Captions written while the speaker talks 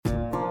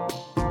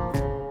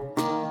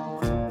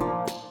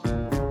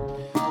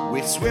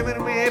We're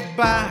swimming way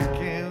back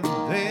and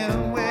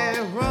then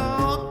we're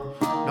run.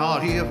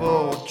 Not here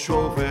for a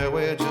trophy,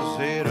 we're just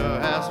here to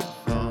have some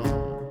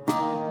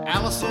fun.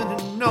 Allison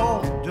and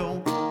Norm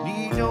don't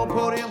need no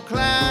podium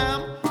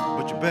climb,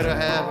 but you better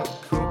have a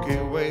cookie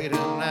waiting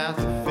at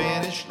the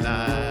finish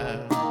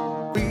line.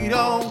 We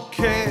don't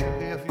care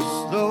if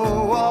you're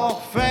slow or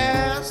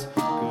fast,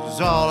 'cause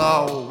all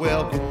are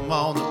welcome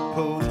on the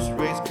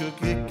post-race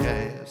cookie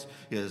cast.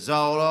 Yes,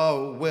 all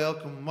are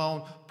welcome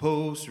on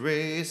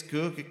post-race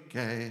cookie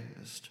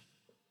cast.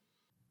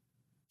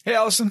 Hey,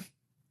 Allison.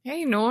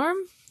 Hey, Norm.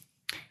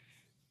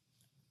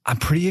 I'm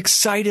pretty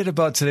excited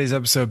about today's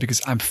episode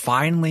because I'm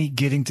finally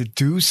getting to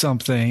do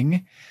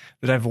something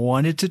that I've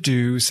wanted to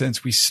do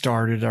since we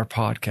started our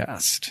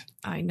podcast.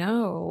 I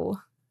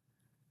know.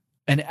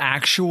 An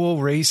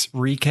actual race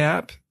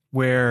recap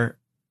where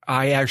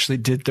I actually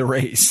did the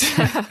race.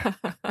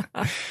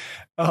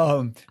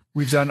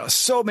 We've done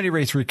so many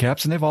race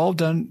recaps and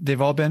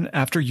they've all been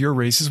after your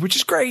races, which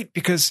is great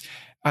because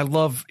I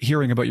love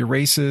hearing about your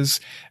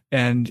races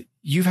and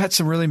you've had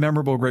some really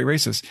memorable, great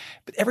races.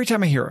 But every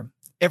time I hear them,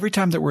 every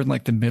time that we're in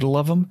like the middle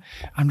of them,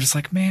 I'm just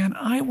like, man,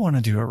 I want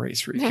to do a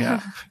race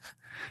recap.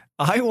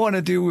 I want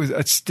to do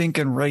a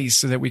stinking race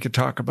so that we could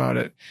talk about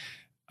it.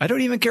 I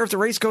don't even care if the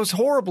race goes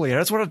horribly. I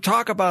just want to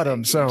talk about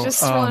them. So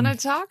just want to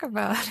talk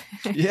about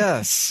it.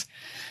 Yes.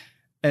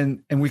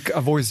 And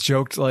I've always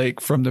joked like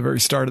from the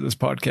very start of this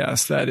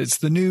podcast that it's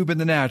the noob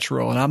and the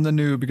natural, and I'm the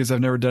noob because I've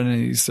never done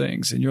any of these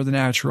things, and you're the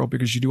natural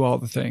because you do all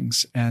the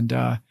things. And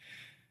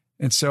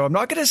so I'm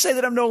not going to say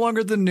that I'm no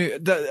longer the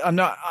noob. I'm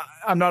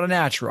not a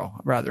natural,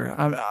 rather.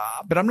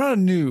 But I'm not a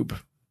noob.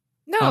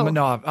 No,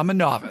 I'm a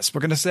novice.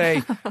 We're going to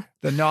say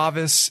the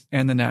novice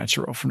and the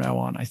natural from now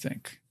on. I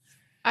think.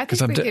 I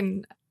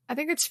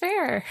think it's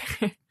fair.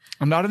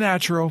 I'm not a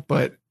natural,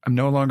 but I'm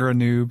no longer a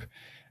noob.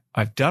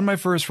 I've done my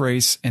first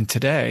race, and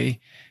today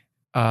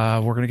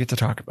we're going to get to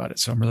talk about it.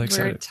 So I'm really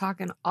excited. We're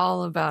talking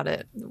all about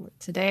it.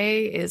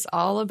 Today is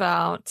all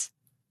about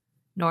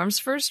Norm's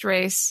first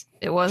race.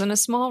 It wasn't a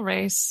small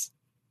race.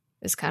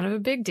 It's kind of a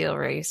big deal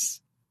race.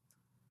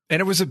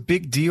 And it was a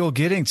big deal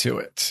getting to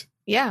it.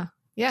 Yeah.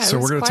 Yeah. So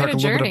we're going to talk a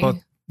little bit about,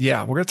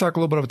 we're going to talk a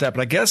little bit about that.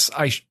 But I guess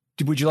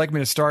would you like me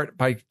to start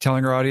by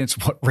telling our audience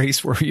what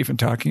race we're even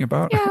talking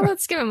about? Yeah,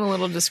 let's give them a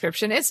little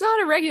description. It's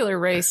not a regular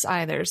race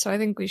either, so I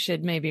think we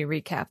should maybe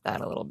recap that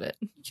a little bit.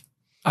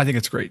 I think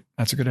it's great.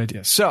 That's a good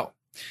idea. So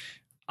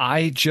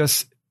I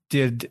just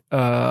did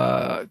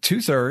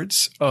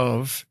 2/3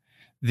 of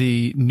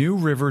the new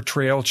River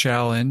Trail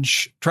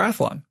Challenge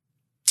Triathlon.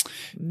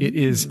 It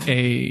is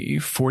a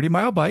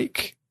 40-mile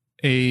bike,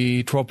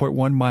 a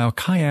 12.1-mile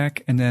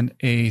kayak, and then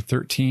a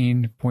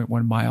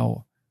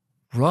 13.1-mile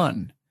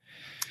run.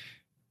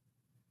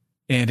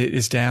 And it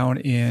is down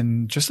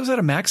in just outside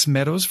of Max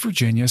Meadows,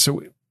 Virginia.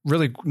 So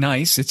really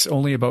nice. It's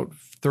only about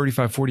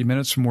 35, 40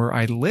 minutes from where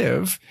I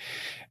live.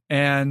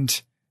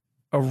 And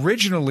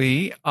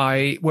originally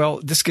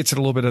this gets at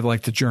a little bit of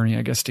like the journey,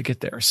 I guess, to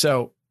get there.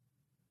 So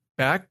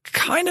back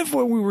kind of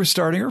when we were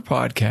starting our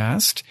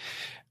podcast,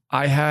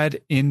 I had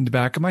in the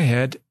back of my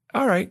head,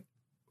 all right,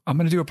 I'm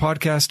going to do a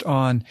podcast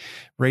on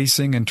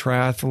racing and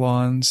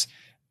triathlons.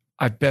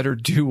 I better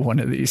do one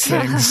of these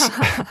things.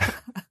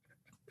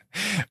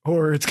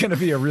 Or it's going to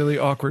be a really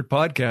awkward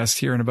podcast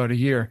here in about a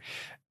year.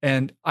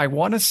 And I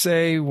want to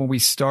say when we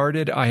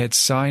started, I had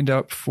signed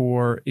up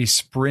for a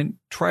sprint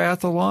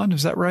triathlon.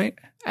 Is that right?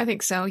 I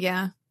think so.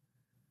 Yeah.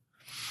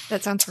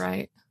 That sounds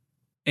right.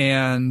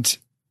 And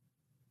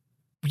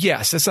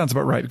yes, that sounds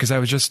about right because I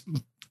was just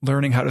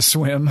learning how to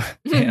swim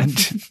and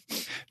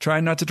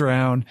trying not to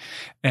drown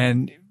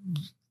and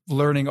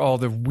learning all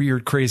the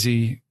weird,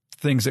 crazy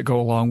things that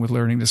go along with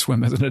learning to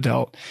swim as an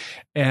adult.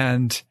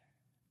 And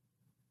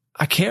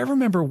I can't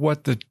remember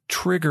what the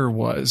trigger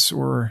was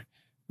or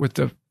what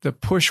the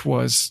push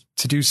was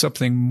to do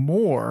something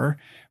more,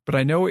 but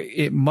I know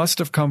it must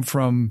have come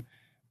from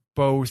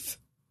both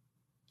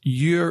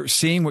you're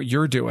seeing what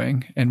you're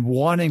doing and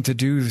wanting to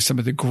do some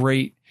of the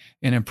great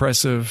and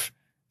impressive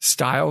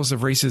styles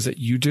of races that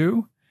you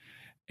do.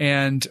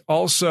 And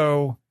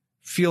also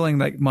feeling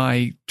like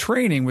my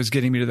training was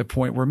getting me to the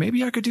point where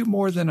maybe I could do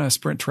more than a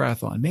sprint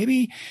triathlon.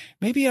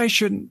 Maybe I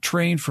shouldn't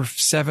train for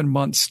 7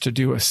 months to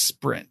do a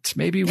sprint.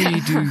 Maybe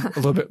we do a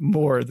little bit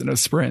more than a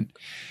sprint.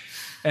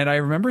 And I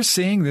remember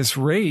seeing this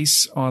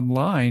race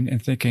online and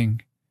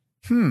thinking,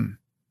 you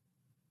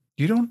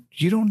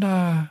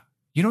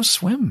don't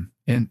swim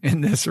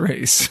in this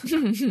race.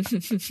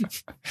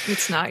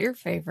 It's not your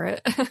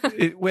favorite.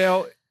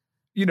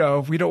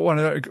 We don't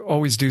want to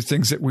always do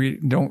things that we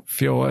don't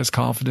feel as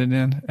confident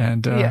in.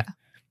 And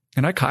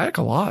I kayak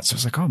a lot. So I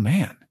was like, oh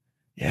man.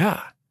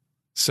 Yeah.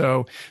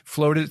 So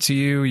floated it to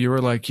you. You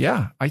were like,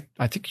 yeah,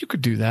 I think you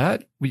could do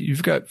that.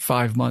 You've got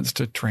 5 months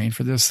to train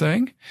for this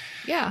thing.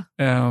 Yeah.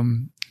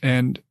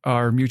 And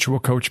our mutual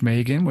coach,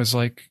 Megan, was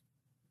like,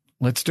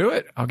 let's do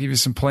it. I'll give you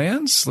some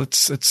plans.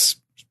 Let's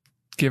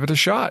give it a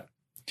shot.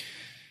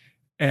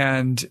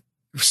 And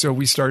so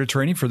we started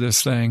training for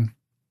this thing.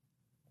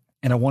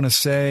 And I want to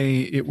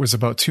say it was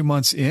about 2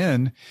 months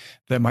in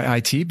that my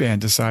IT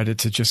band decided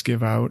to just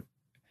give out,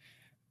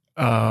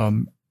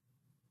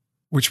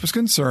 which was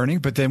concerning.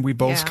 But then we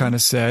both kind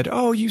of said,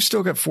 oh, you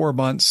still got 4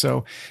 months.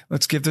 So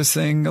let's give this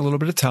thing a little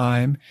bit of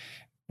time.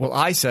 Well,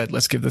 I said,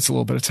 let's give this a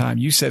little bit of time.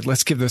 You said,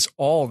 let's give this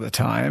all the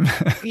time.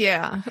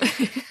 Yeah.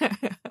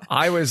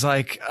 I was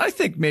like, I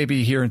think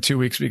maybe here in 2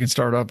 weeks we can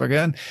start up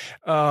again.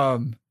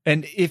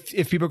 And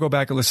if people go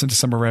back and listen to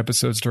some of our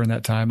episodes during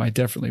that time, I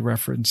definitely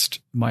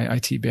referenced my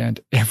IT band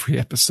every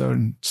episode.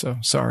 And so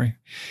sorry.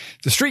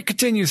 The streak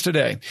continues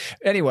today.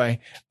 Anyway,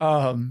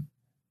 and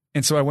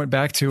so I went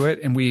back to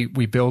it and we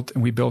built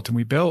and we built and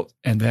we built,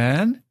 and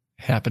then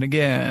happened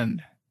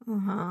again.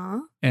 Uh-huh.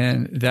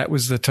 And that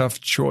was the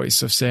tough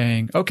choice of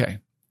saying, okay,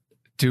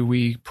 do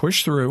we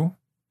push through,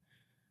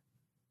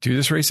 do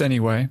this race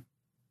anyway,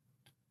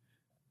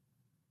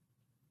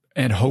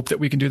 and hope that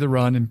we can do the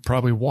run and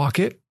probably walk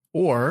it?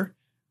 Or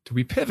do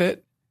we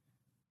pivot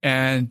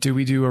and do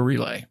we do a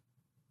relay?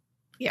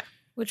 Yeah,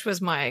 which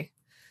was my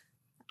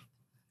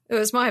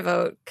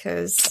vote,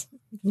 because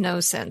no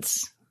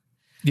sense.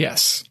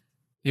 Yes,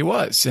 it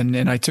was.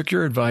 And I took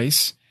your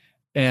advice,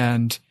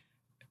 and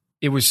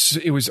it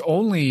was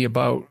only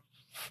about,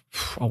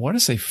 I want to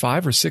say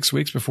 5 or 6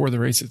 weeks before the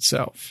race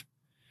itself.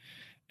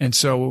 And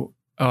so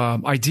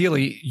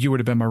ideally you would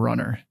have been my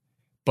runner,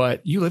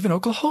 but you live in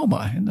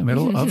Oklahoma in the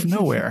middle of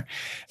nowhere.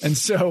 And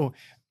so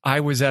I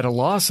was at a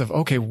loss of,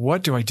 okay,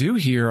 what do I do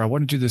here? I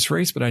want to do this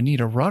race, but I need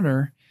a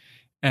runner.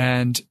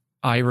 And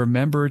I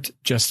remembered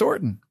Jess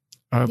Thornton,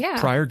 a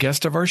prior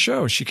guest of our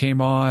show. She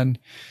came on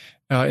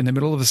in the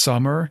middle of the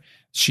summer.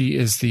 She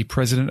is the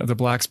president of the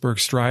Blacksburg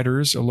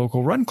Striders, a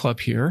local run club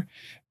here.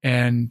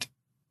 And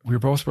we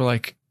both were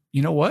like,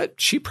 you know what?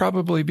 She'd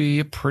probably be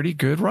a pretty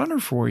good runner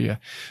for you.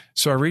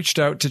 So I reached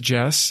out to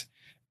Jess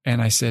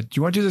and I said, do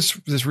you want to do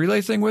this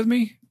relay thing with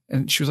me?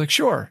 And she was like,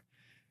 sure.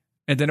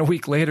 And then a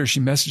week later, she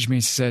messaged me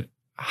and said,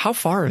 how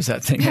far is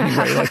that thing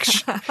anyway? Like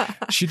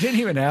she didn't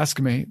even ask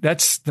me.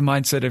 That's the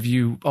mindset of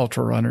you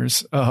ultra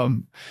runners.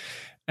 And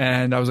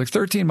I was like,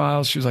 13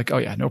 miles. She was like, oh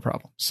yeah, no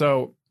problem.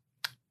 So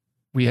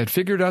we had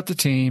figured out the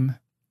team,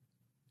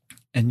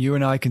 and you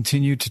and I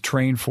continued to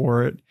train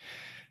for it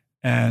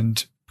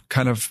and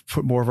kind of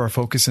put more of our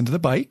focus into the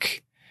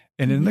bike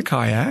and in the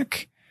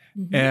kayak.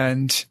 Mm-hmm.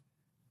 And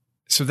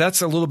so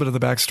that's a little bit of the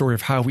backstory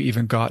of how we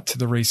even got to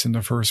the race in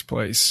the first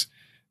place.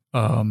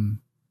 And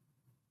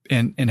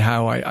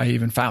how I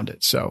even found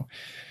it. So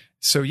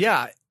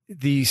yeah,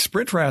 the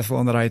sprint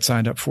triathlon that I had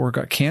signed up for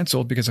got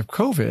canceled because of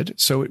COVID.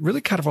 So it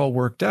really kind of all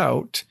worked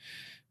out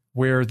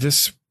where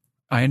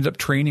I ended up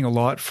training a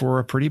lot for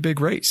a pretty big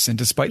race. And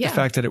despite the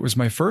fact that it was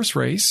my first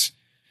race,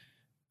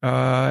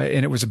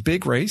 and it was a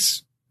big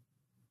race,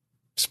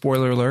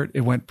 spoiler alert,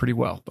 it went pretty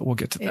well, but we'll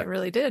get to that. It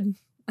really did.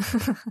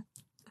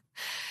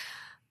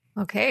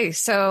 Okay,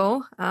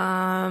 so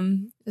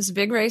it was a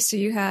big race. So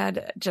you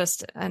had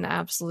just an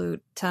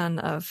absolute ton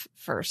of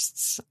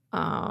firsts.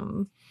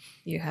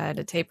 You had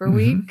a taper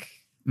week,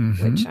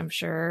 which I'm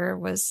sure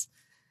was,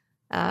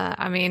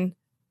 I mean,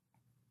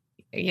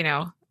 you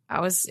know,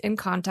 I was in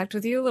contact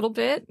with you a little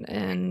bit,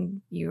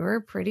 and you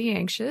were pretty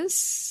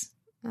anxious.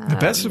 The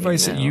best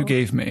advice that you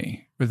gave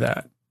me with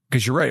that,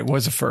 because you're right, it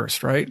was a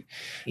first, right?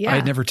 Yeah. I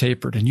had never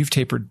tapered, and you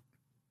tapered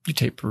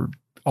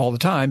all the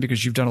time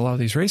because you've done a lot of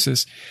these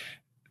races.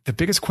 The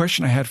biggest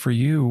question I had for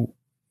you,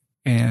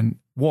 and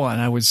one,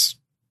 I was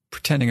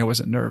pretending I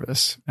wasn't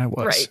nervous. I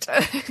was, right?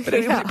 But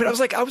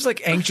I was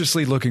like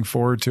anxiously looking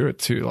forward to it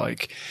too.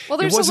 Like, well,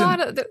 there's a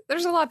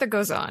lot that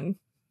goes on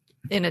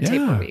in a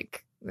taper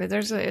week.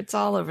 It's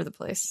all over the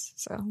place.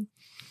 So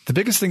the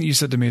biggest thing you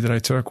said to me that I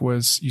took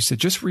was, you said,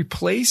 just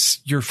replace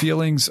your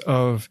feelings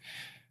of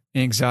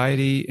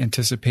anxiety,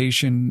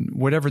 anticipation,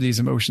 whatever these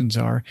emotions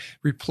are,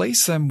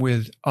 replace them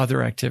with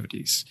other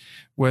activities,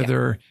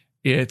 whether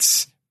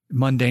it's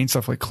mundane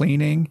stuff like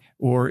cleaning,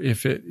 or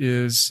if it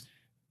is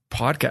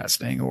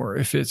podcasting, or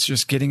if it's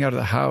just getting out of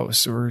the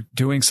house or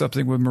doing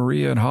something with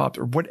Maria and Hop,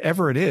 or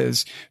whatever it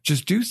is.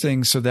 Just do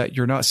things so that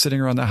you're not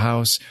sitting around the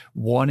house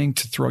wanting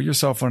to throw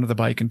yourself onto the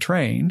bike and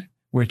train,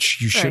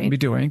 which you shouldn't be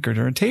doing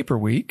during taper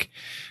week.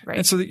 Right.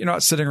 And so that you're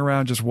not sitting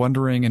around just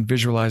wondering and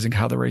visualizing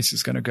how the race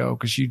is going to go,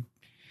 because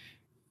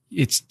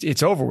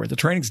it's over with. The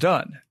training's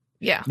done.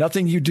 Yeah.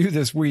 Nothing you do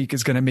this week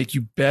is going to make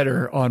you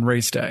better on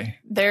race day.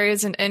 There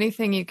isn't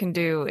anything you can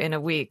do in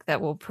a week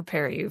that will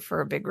prepare you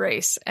for a big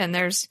race. And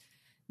there's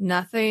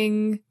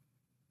nothing.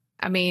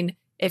 I mean,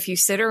 if you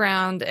sit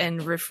around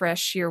and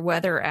refresh your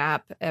weather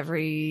app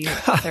every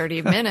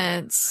 30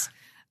 minutes,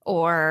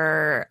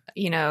 or,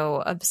 you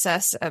know,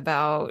 obsess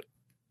about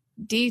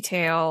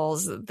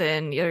details,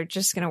 then you're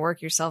just going to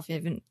work yourself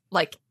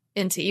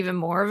into even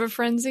more of a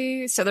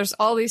frenzy. So there's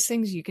all these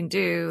things you can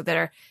do that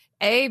are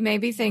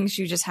maybe things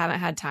you just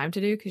haven't had time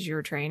to do because you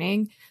were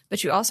training,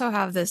 but you also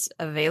have this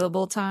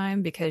available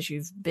time because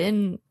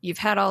you've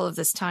had all of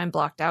this time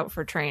blocked out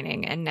for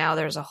training, and now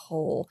there's a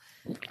hole.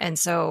 And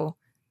so,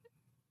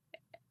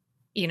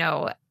 you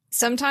know,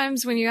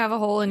 sometimes when you have a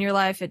hole in your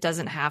life, it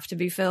doesn't have to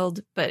be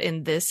filled, but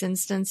in this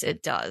instance,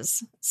 it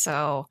does.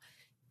 So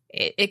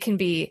it can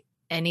be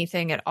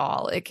anything at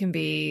all. It can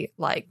be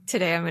like,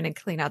 today I'm going to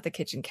clean out the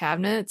kitchen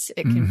cabinets.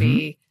 It can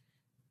be,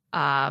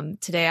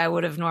 today I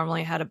would have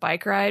normally had a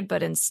bike ride,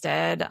 but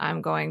instead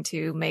I'm going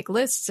to make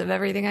lists of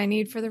everything I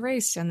need for the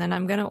race. And then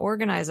I'm going to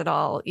organize it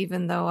all,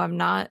 even though I'm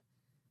not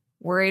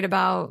worried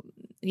about,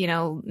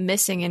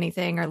 missing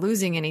anything or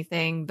losing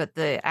anything. But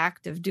the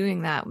act of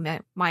doing that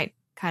might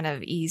kind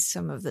of ease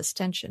some of this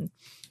tension.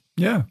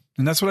 Yeah.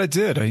 And that's what I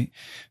did. I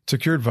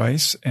took your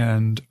advice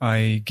and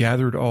I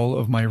gathered all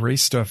of my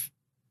race stuff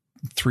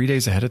 3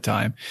 days ahead of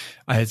time.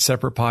 I had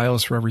separate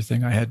piles for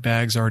everything. I had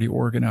bags already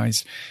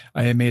organized.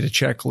 I had made a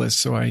checklist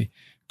so I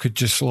could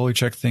just slowly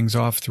check things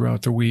off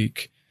throughout the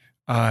week.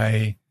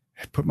 I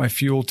put my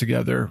fuel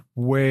together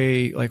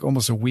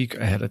almost a week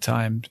ahead of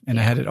time. And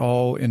I had it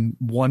all in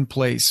one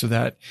place so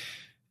that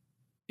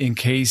in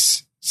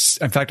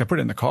fact, I put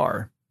it in the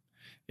car.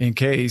 In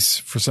case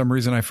for some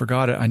reason I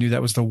forgot it, I knew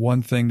that was the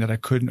one thing that I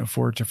couldn't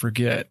afford to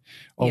forget,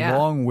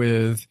 along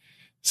with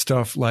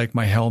stuff like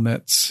my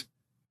helmets,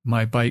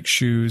 my bike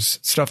shoes,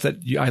 stuff that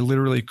I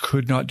literally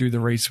could not do the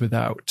race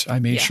without. I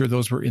made sure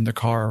those were in the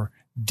car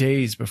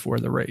days before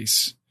the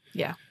race.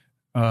 Yeah.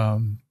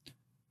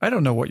 I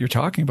don't know what you're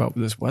talking about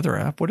with this weather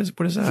app. What is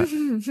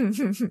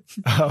that?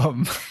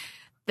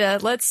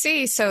 Let's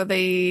see. So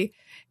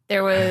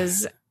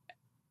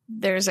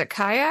there's a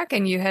kayak,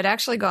 and you had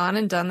actually gone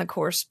and done the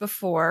course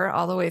before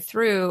all the way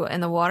through,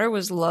 and the water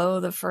was low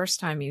the first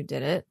time you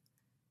did it.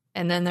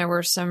 And then there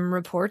were some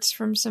reports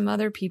from some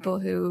other people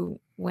who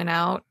went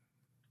out,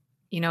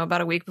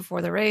 about a week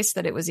before the race,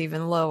 that it was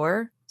even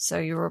lower. So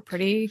you were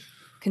pretty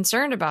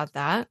concerned about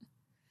that.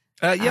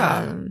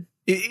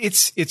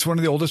 It's one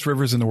of the oldest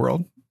rivers in the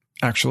world.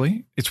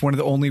 Actually, it's one of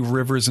the only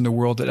rivers in the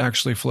world that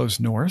actually flows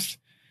north.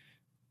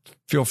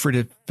 Feel free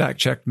to fact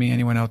check me,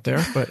 anyone out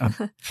there, but I'm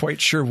quite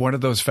sure one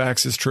of those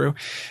facts is true.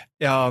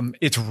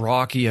 It's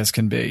rocky as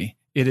can be.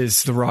 It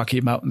is the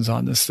Rocky Mountains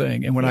on this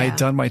thing. And when I had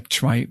done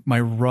my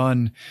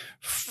run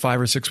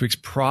 5 or 6 weeks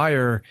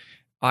prior,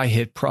 I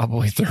hit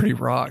probably 30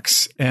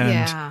 rocks,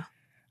 and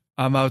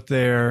I'm out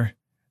there,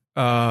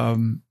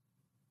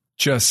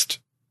 just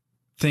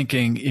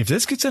thinking, if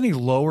this gets any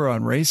lower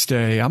on race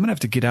day, I'm going to have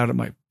to get out of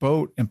my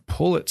boat and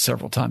pull it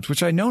several times,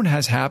 which I know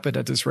has happened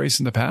at this race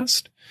in the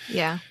past.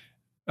 Yeah.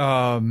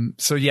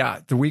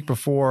 The week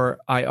before,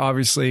 I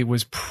obviously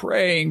was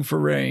praying for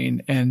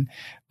rain, and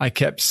I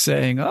kept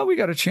saying, "Oh, we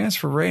got a chance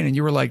for rain." And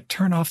you were like,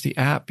 "Turn off the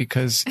app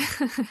because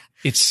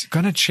it's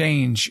going to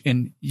change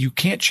and you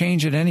can't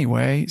change it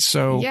anyway."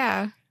 So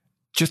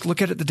just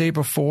look at it the day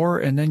before,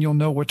 and then you'll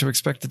know what to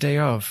expect the day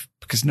of,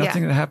 because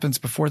nothing that happens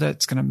before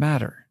that's going to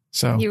matter.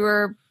 So you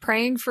were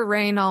praying for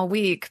rain all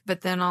week,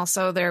 but then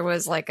also there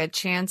was like a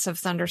chance of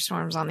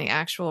thunderstorms on the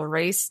actual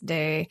race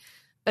day,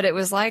 but it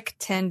was like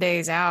 10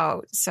 days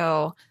out.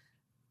 So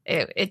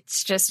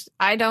it's just,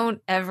 I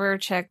don't ever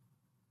check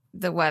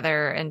the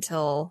weather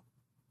until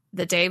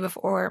the day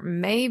before,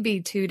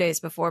 maybe 2 days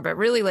before, but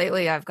really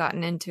lately I've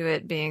gotten into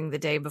it being the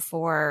day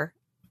before.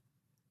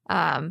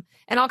 And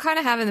I'll kind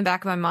of have in the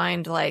back of my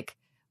mind, like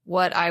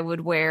what I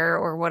would wear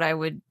or what I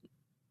would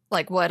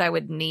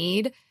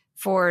need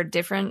for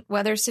different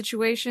weather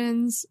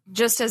situations,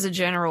 just as a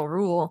general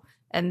rule.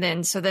 And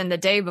then the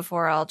day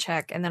before I'll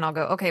check, and then I'll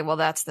go, okay, well,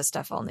 that's the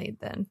stuff I'll need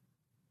then.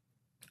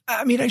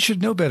 I mean, I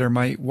should know better.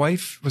 My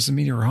wife was a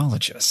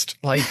meteorologist.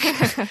 Like,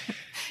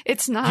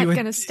 it's not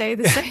going to stay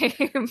the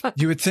same.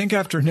 You would think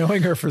after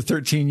knowing her for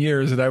 13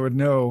 years that I would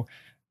know,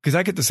 because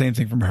I get the same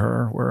thing from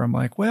her where I'm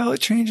like, well,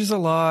 it changes a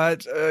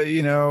lot.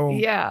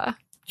 Yeah.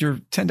 You're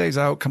 10 days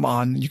out. Come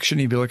on. You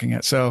shouldn't even be looking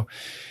at. So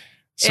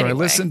anyway. I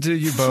listened to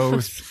you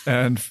both,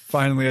 and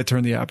finally I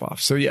turned the app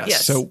off. So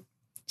yes. So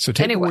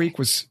taper week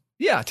was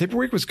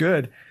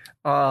good.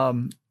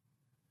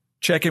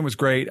 Check-in was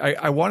great.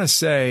 I want to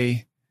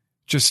say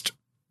just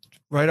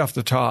right off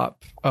the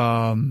top,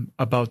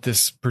 about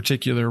this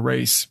particular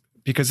race,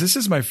 because this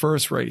is my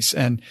first race,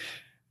 and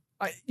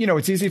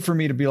it's easy for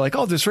me to be like,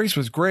 oh, this race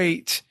was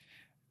great.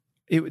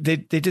 They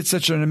did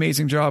such an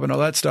amazing job and all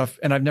that stuff.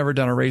 And I've never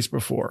done a race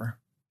before.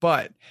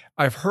 But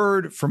I've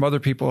heard from other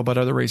people about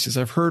other races.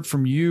 I've heard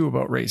from you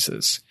about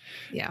races.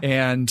 Yeah.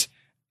 And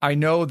I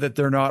know that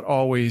they're not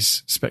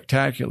always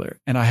spectacular.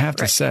 And I have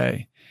to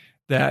say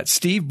that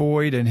Steve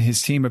Boyd and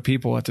his team of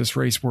people at this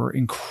race were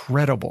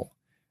incredible.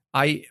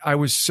 I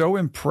was so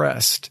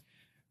impressed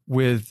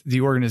with the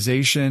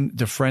organization,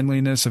 the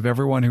friendliness of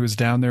everyone who was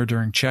down there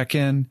during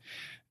check-in,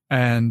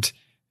 and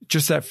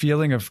just that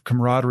feeling of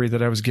camaraderie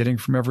that I was getting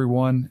from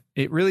everyone.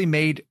 It really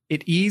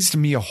eased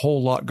me a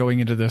whole lot going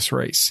into this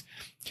race.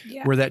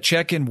 Yeah. Where that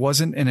check-in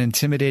wasn't an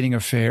intimidating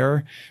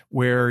affair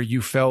where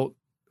you felt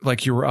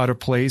like you were out of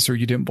place or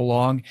you didn't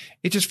belong.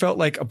 It just felt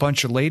like a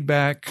bunch of laid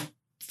back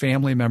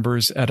family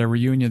members at a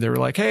reunion. They were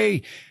like,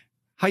 "Hey,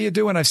 how you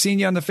doing? I've seen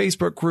you on the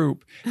Facebook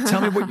group.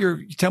 Tell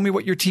me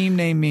what your team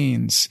name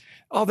means.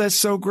 Oh, that's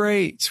so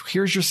great.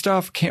 Here's your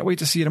stuff. Can't wait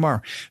to see you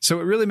tomorrow."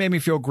 So it really made me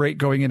feel great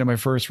going into my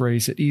first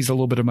race. It eased a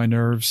little bit of my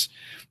nerves.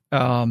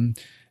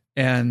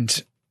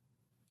 And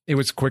it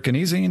was quick and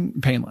easy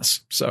and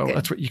painless. So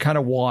that's what you kind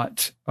of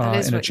want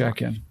in a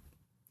check-in.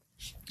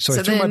 So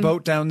I threw my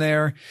boat down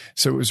there,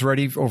 so it was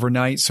ready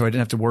overnight, so I didn't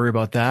have to worry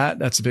about that.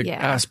 That's a big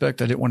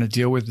aspect I didn't want to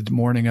deal with the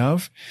morning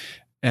of.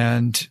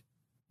 And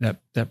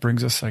that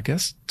brings us, I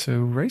guess,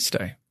 to race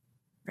day.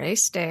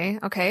 Race day.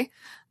 Okay.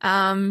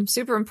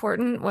 Super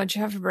important. What'd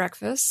you have for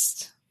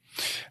breakfast?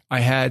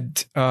 I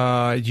had,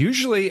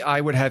 usually I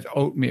would have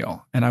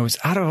oatmeal, and I was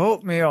out of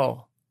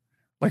oatmeal.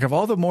 Like, of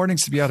all the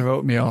mornings to be out of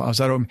oatmeal, I was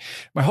out of oatmeal.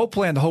 My whole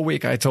plan, the whole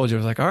week, I told you, I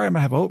was like, all right, I'm going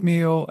to have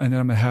oatmeal, and then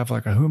I'm going to have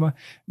like a huma.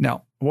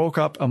 No, woke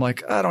up, I'm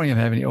like, I don't even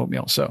have any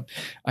oatmeal. So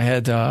I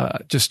had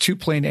just 2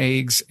 plain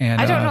eggs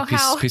and a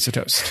piece of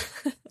toast.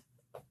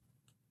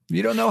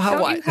 You don't know how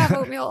Don't you have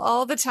oatmeal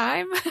all the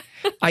time?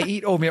 I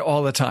eat oatmeal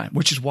all the time,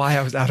 which is why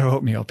I was out of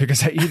oatmeal,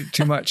 because I eat it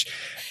too much.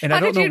 And I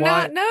don't know why.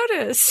 How did you not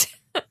notice?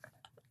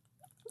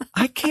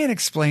 I can't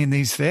explain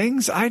these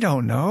things. I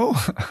don't know.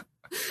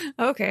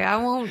 Okay, I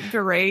won't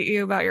berate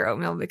you about your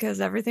oatmeal because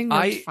everything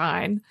worked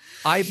fine.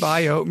 I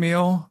buy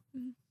oatmeal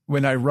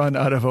when I run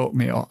out of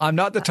oatmeal. I'm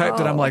not the type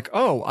that I'm like,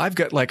 oh, I've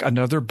got like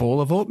another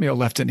bowl of oatmeal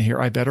left in here.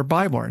 I better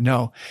buy more.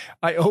 No,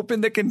 I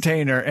open the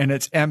container and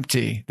it's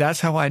empty.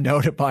 That's how I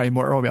know to buy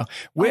more oatmeal.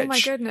 Oh my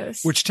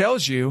goodness. Which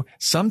tells you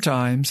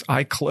sometimes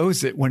I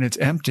close it when it's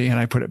empty and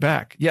I put it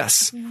back.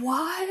 Yes.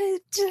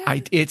 What?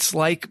 It's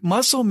like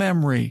muscle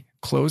memory.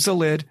 Close the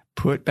lid,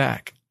 put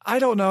back. I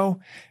don't know.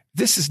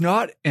 This is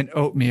not an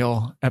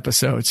oatmeal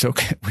episode, so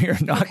we are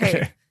not going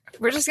to.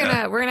 We're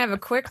gonna have a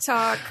quick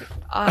talk.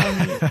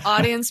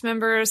 Audience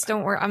members,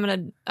 don't worry.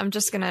 I'm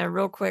just gonna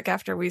real quick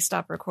after we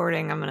stop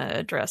recording. I'm gonna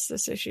address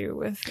this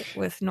issue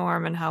with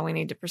Norm and how we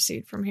need to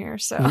proceed from here.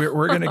 So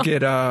we're gonna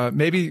get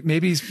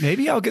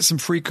maybe I'll get some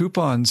free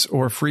coupons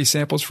or free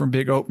samples from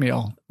Big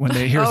Oatmeal when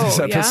they hear this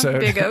episode.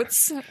 Big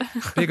Oats.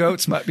 Big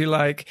Oats might be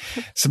like,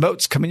 some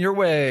oats coming your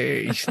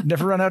way.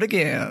 Never run out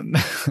again.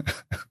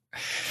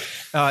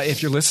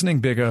 If you're listening,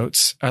 Big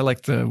Oats, I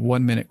like the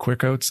 1 minute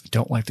quick oats. I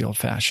don't like the old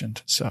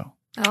fashioned. So.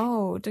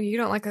 Oh, you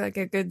don't like a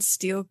good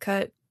steel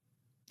cut?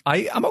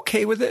 I'm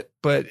okay with it,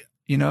 but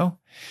I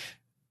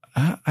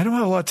don't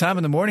have a lot of time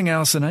in the morning,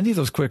 Allison. I need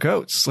those quick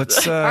oats.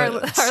 Let's. Our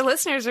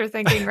listeners are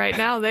thinking right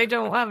now they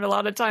don't have a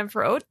lot of time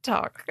for oat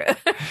talk.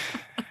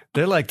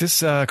 They're like,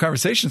 this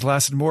conversation's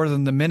lasted more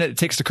than the minute it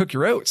takes to cook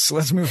your oats.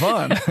 Let's move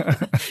on.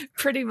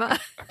 Pretty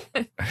much.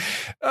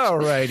 All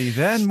righty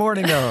then.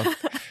 Morning of.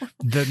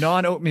 The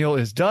non-oatmeal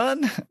is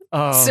done.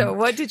 So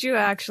what did you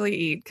actually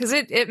eat? Because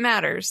it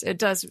matters. It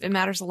does. It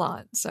matters a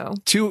lot. So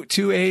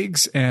two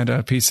eggs and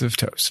a piece of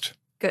toast.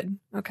 Good.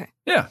 Okay.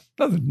 Yeah.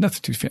 Nothing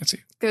too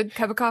fancy. Good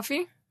cup of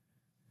coffee?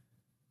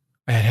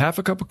 I had half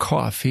a cup of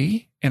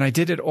coffee, and I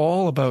did it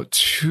all about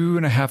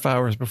 2.5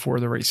 hours before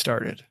the race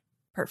started.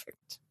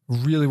 Perfect.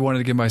 Really wanted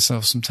to give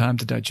myself some time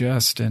to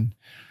digest, and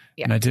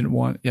I didn't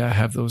want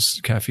have those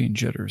caffeine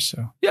jitters.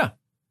 So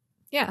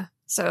yeah.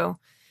 So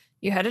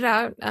you headed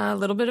out, a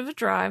little bit of a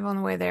drive on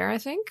the way there, I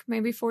think,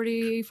 maybe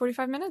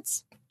 45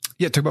 minutes.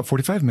 Yeah, it took about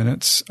 45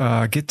 minutes.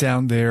 Get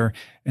down there,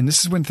 and this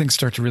is when things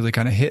start to really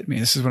kind of hit me.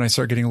 This is when I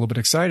start getting a little bit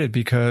excited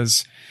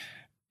because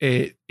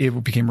it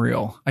became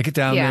real. I get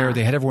down there.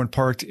 They had everyone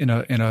parked in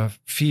a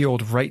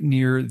field right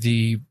near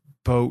the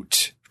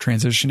boat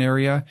transition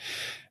area,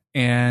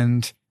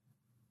 and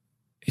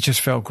it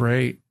just felt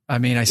great. I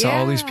mean, I saw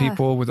all these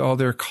people with all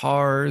their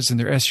cars and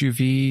their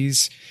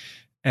SUVs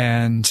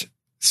and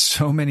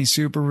so many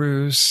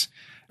Subarus.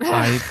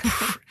 I'm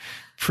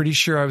pretty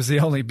sure I was the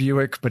only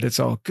Buick, but it's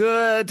all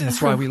good.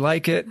 That's why we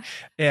like it.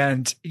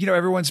 And,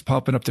 everyone's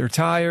pumping up their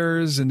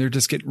tires and they're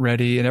just getting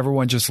ready, and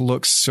everyone just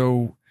looks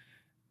so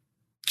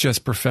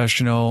just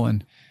professional.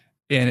 And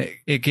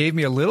it gave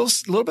me a little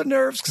bit of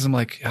nerves because I'm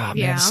like, man,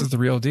 this is the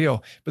real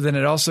deal. But then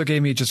it also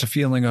gave me just a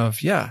feeling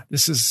of,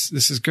 this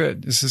is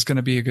good. This is going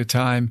to be a good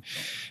time.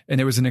 And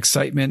there was an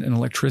excitement and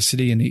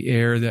electricity in the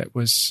air that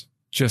was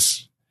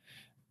just,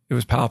 it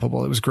was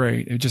palpable. It was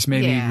great. It just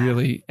made me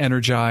really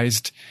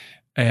energized.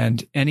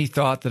 And any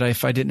thought that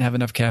if I didn't have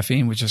enough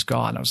caffeine was just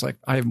gone. I was like,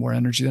 I have more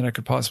energy than I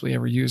could possibly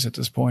ever use at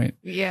this point.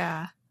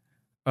 Yeah.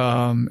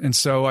 And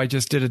so I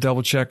just did a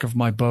double check of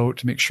my boat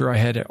to make sure I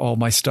had all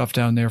my stuff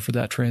down there for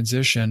that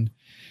transition.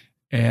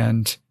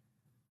 And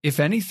if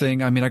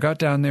anything, I mean, I got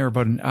down there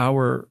about an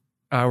hour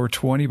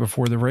 20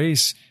 before the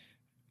race.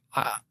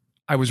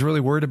 I was really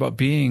worried about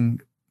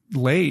being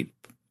late.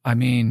 I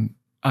mean,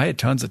 I had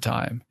tons of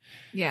time.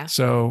 Yeah.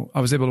 So I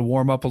was able to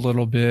warm up a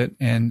little bit,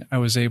 and I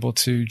was able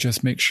to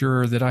just make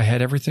sure that I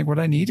had everything what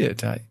I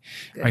needed.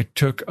 I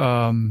took,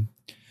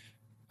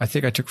 I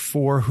think I took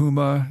 4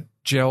 Huma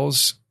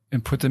gels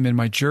and put them in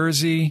my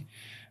jersey,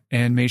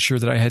 and made sure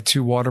that I had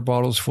 2 water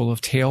bottles full of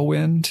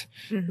Tailwind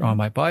on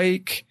my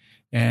bike.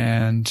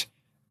 And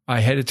I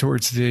headed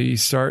towards the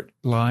start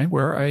line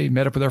where I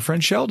met up with our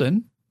friend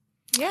Sheldon.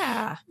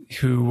 Yeah.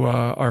 Who,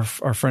 our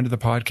friend of the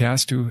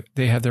podcast, who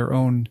they have their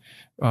own,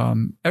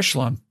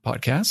 Echelon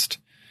podcast.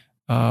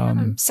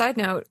 Side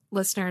note,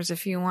 listeners,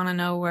 if you want to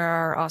know where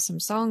our awesome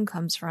song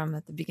comes from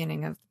at the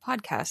beginning of the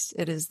podcast,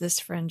 it is this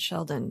friend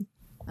Sheldon,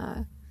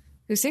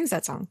 who sings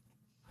that song.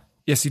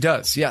 Yes, he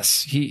does.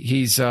 Yes.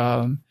 He's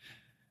a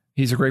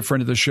great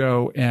friend of the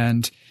show.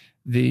 And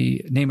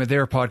the name of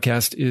their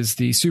podcast is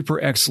the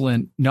Super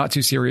Excellent, Not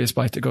Too Serious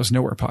Bike That Goes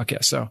Nowhere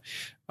podcast. So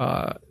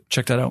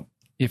check that out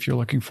if you're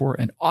looking for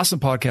an awesome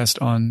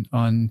podcast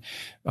on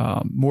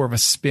more of a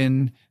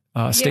spin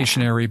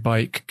stationary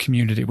bike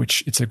community,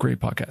 which it's a great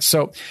podcast.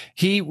 So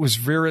he was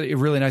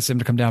really nice of him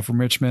to come down from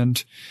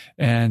Richmond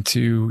and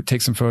to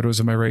take some photos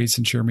of my race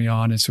and cheer me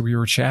on. And so we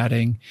were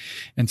chatting.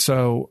 And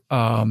so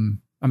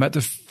I'm at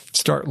the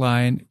start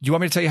line. Do you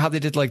want me to tell you how they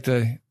did like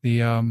the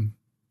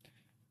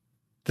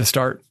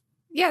start?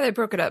 Yeah, they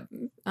broke it up.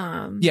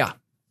 Yeah.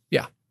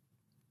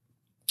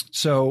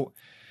 So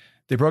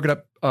they broke it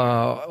up,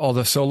 all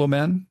the solo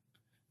men.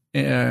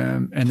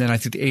 And then I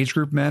think the age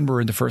group men were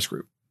in the first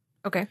group.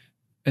 Okay.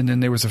 And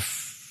then there was a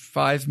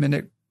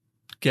 5-minute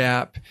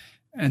gap.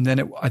 And then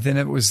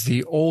it was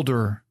the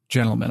older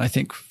gentlemen, I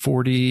think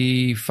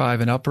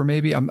 45 and up, or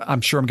maybe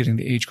I'm sure I'm getting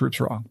the age groups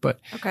wrong,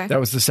 but that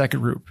was the second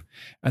group.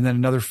 And then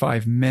another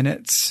 5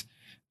 minutes.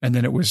 And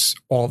then it was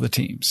all the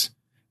teams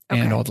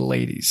and all the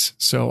ladies.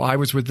 So I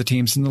was with the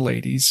teams and the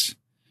ladies.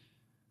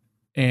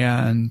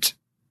 And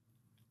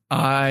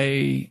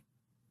I'll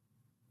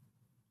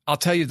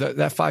tell you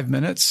that 5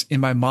 minutes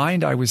in my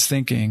mind, I was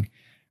thinking,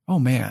 oh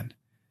man.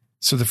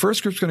 So the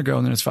first group's going to go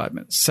and then it's 5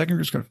 minutes. Second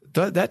group's going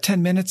to, that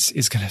 10 minutes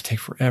is going to take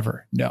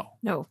forever. No.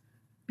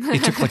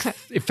 It took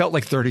it felt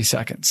like 30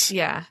 seconds.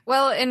 Yeah.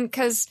 Well, and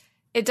cause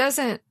it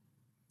doesn't,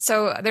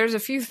 so there's a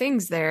few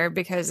things there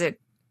because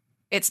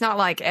it's not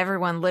like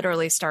everyone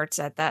literally starts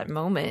at that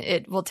moment.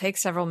 It will take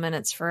several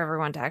minutes for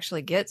everyone to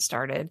actually get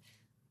started.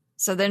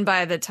 So then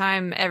by the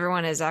time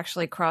everyone has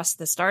actually crossed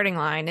the starting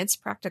line, it's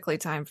practically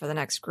time for the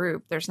next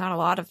group. There's not a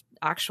lot of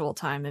actual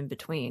time in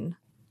between.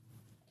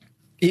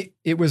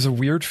 It was a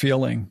weird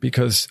feeling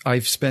because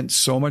I've spent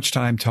so much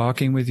time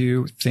talking with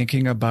you,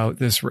 thinking about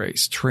this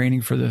race,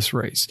 training for this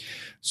race,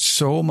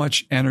 so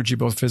much energy,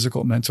 both physical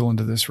and mental,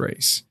 into this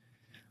race,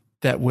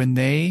 that when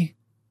they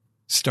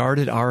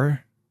started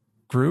our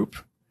group,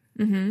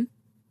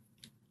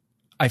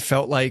 I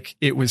felt like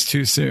it was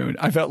too soon.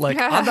 I felt like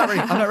I'm not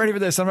ready for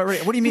this. I'm not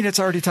ready. What do you mean it's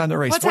already time to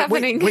race? What's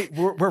happening? Wait,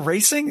 we're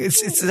racing?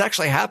 It's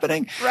actually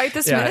happening right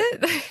this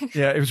minute?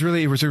 Yeah, it was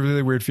a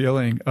really weird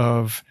feeling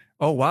of,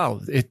 oh wow,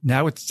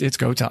 now it's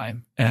go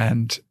time,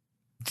 and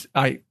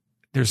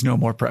there's no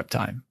more prep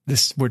time.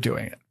 We're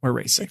doing it. We're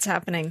racing. It's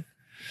happening,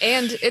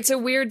 and it's a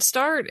weird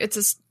start.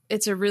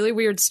 It's a really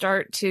weird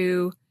start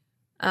to,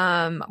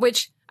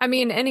 which I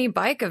mean, any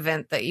bike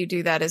event that you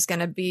do that is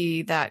going to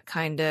be that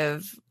kind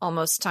of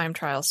almost time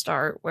trial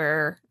start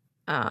where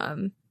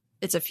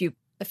it's a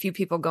few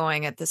people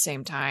going at the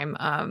same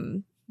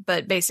time,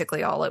 but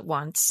basically all at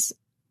once,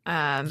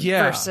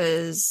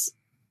 versus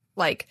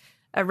like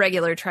a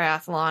regular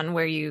triathlon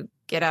where you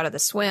get out of the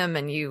swim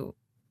and you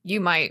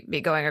might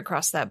be going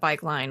across that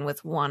bike line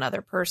with one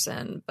other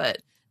person. But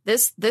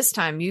this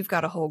time you've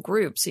got a whole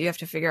group. So you have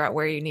to figure out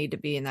where you need to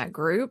be in that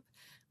group.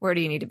 Where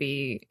do you need to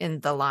be in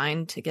the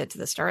line to get to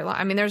the start line?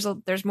 I mean,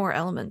 there's more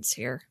elements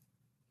here.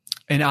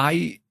 And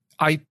I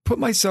put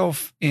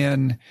myself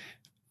in,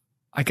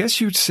 I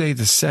guess you'd say,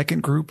 the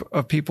second group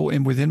of people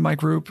within my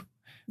group,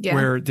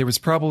 where there was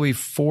probably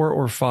 4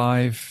 or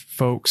 5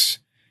 folks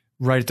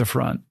right at the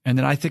front. And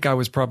then I think I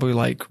was probably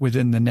like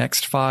within the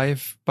next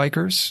 5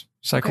 bikers,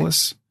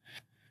 cyclists. Okay.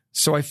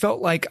 So I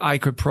felt like I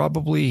could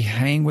probably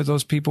hang with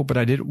those people, but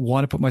I didn't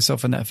want to put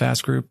myself in that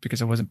fast group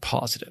because I wasn't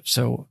positive.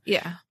 So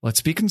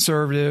let's be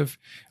conservative.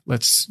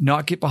 Let's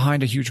not get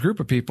behind a huge group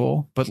of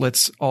people, but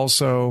let's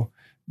also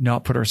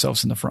not put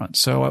ourselves in the front.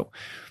 So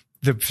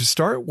the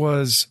start it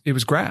was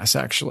grass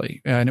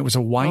actually. And it was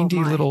a windy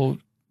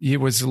it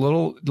was a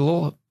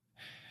little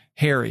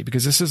hairy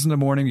because this is in the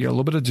morning. You got a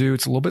little bit of dew.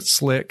 It's a little bit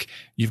slick.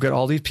 You've got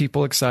all these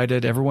people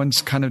excited.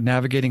 Everyone's kind of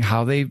navigating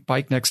how they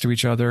bike next to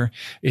each other.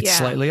 It's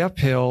slightly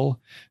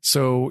uphill.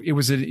 So it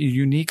was a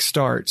unique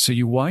start. So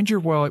you wind your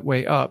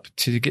way up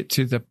to get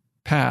to the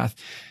path.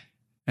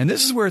 And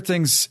this is where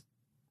things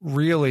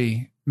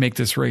really make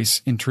this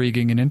race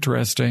intriguing and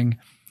interesting.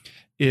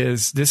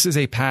 This is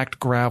a packed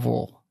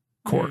gravel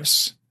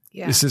course.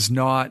 Yeah. This is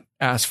not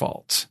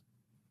asphalt.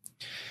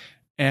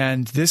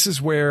 And this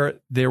is where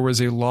there was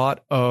a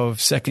lot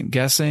of second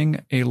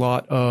guessing, a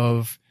lot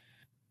of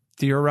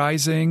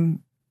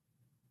theorizing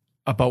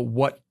about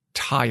what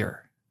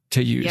tire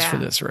to use for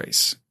this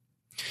race.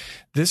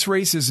 This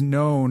race is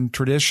known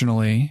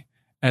traditionally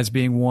as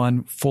being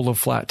one full of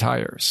flat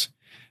tires.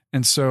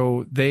 And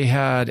so they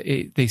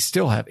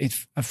still have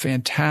a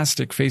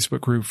fantastic Facebook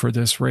group for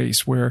this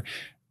race where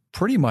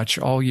pretty much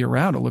all year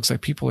round, it looks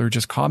like people are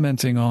just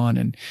commenting on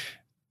and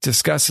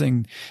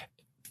discussing.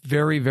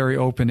 Very, very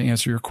open to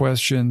answer your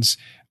questions.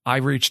 I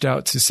reached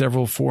out to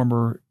several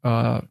former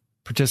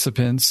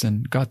participants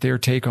and got their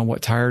take on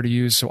what tire to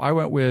use. So I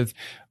went with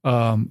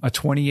a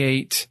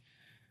 28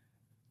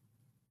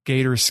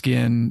 Gator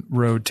Skin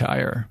road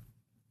tire,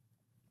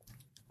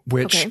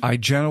 which I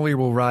generally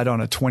will ride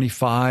on a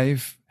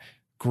 25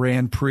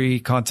 Grand Prix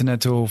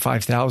Continental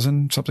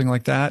 5000, something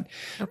like that.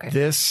 Okay.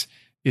 This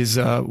is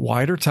a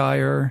wider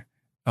tire,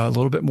 a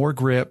little bit more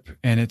grip,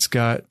 and it's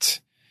got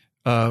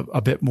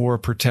a bit more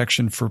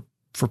protection for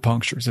for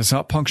punctures. It's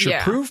not puncture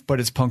proof, but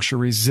it's puncture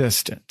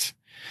resistant.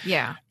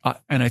 Yeah.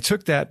 And I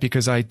took that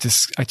because I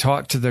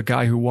talked to the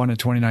guy who won in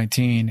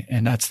 2019,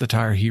 and that's the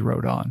tire he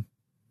rode on.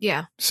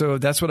 Yeah. So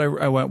that's what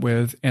I went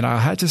with. And I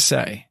had to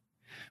say,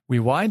 we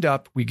wind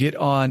up, we get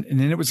on, and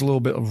then it was a little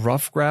bit of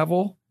rough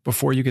gravel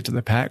before you get to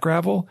the pat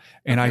gravel.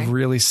 And I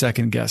really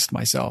second guessed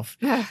myself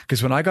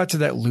because when I got to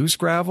that loose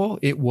gravel,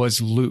 it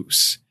was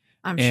loose.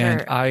 I'm and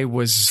sure. I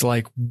was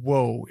like,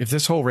 whoa, if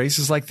this whole race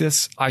is like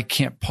this, I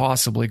can't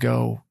possibly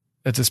go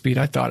at the speed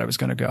I thought I was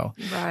going to go.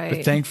 Right.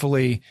 But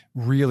thankfully,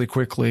 really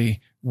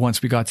quickly,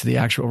 once we got to the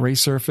actual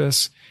race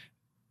surface,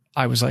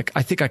 I was like,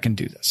 I think I can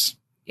do this.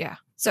 Yeah.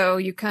 So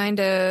you kind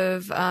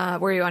of,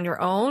 were you on your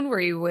own?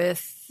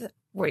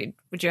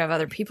 Would you have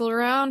other people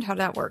around? How'd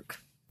that work?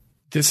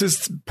 This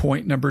is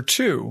point number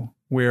 2,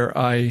 where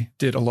I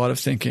did a lot of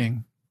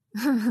thinking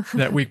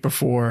that week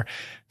before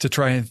to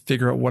try and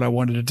figure out what I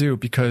wanted to do,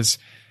 because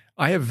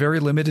I have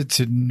very limited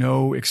to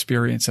no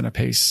experience in a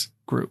pace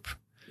group.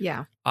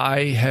 Yeah.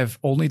 I have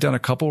only done a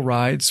couple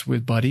rides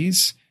with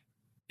buddies,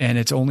 and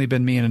it's only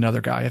been me and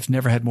another guy. I've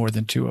never had more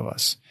than 2 of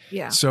us.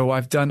 Yeah. So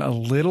I've done a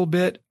little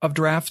bit of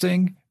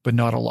drafting, but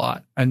not a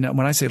lot. And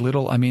when I say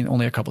little, I mean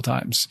only a couple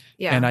times.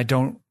 Yeah. And I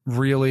don't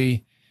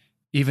really,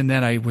 even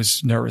then I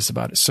was nervous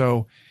about it.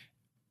 So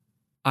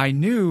I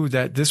knew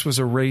that this was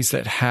a race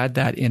that had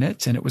that in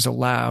it and it was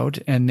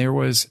allowed. And there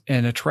was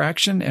an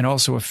attraction and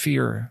also a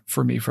fear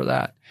for me for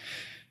that.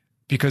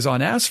 Because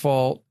on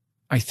asphalt,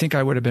 I think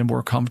I would have been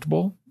more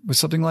comfortable with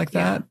something like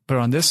that. But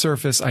on this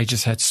surface, I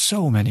just had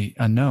so many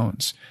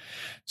unknowns.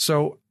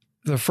 So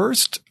the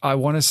first, I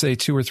want to say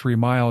 2 or 3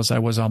 miles, I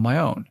was on my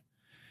own.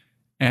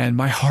 And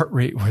my heart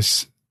rate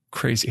was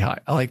crazy high,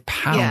 like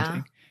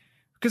pounding,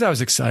 because I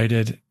was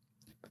excited.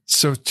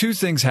 So 2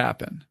 things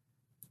happen.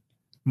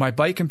 My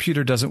bike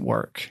computer doesn't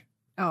work.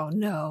 Oh,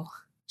 no.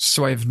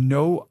 So I have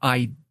no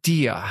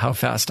idea how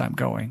fast I'm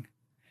going.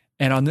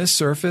 And on this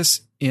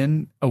surface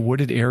in a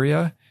wooded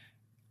area,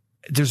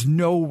 there's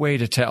no way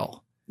to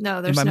tell.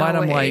 No, there's in no my mind,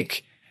 way. I'm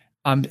like,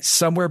 I'm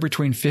somewhere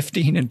between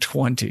 15 and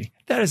 20.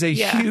 That is a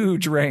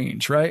huge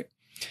range, right?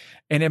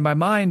 And in my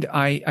mind,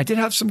 I did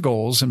have some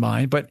goals in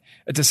mind, but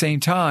at the same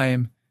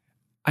time,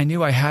 I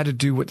knew I had to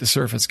do what the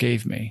surface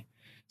gave me.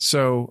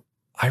 So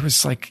I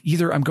was like,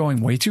 either I'm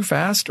going way too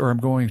fast or I'm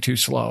going too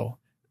slow,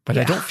 but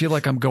I don't feel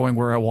like I'm going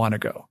where I want to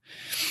go.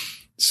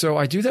 So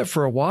I do that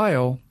for a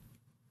while,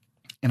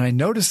 and I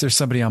notice there's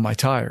somebody on my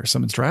tire.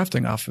 Someone's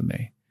drafting off of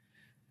me.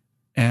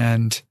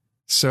 And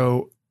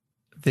so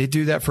they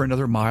do that for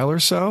another mile or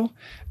so.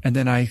 And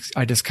then I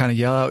just kind of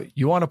yell out,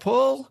 "You want to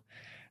pull?"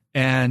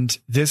 And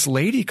this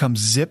lady comes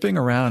zipping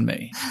around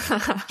me.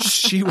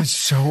 She was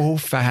so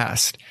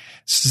fast,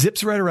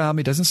 zips right around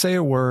me, doesn't say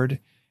a word.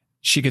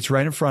 She gets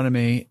right in front of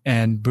me,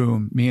 and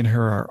boom, me and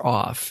her are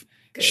off.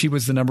 Good. She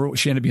ended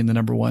up being the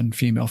number 1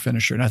 female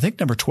finisher. And I think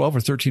number 12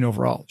 or 13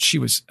 overall. She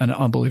was an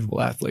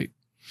unbelievable athlete.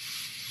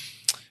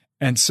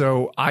 And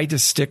so I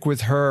just stick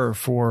with her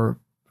for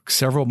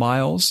several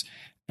miles,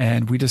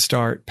 and we just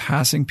start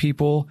passing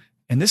people.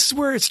 And this is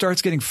where it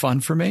starts getting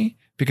fun for me,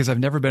 because I've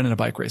never been in a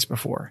bike race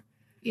before.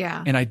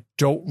 Yeah. And I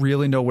don't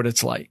really know what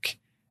it's like.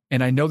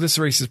 And I know this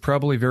race is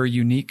probably very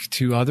unique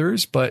to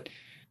others, but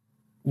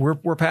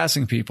we're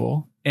passing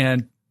people,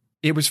 and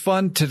it was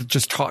fun to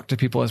just talk to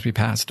people as we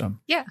passed them.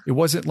 Yeah. It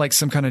wasn't like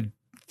some kind of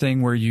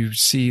thing where you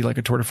see like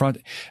a Tour de France.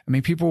 I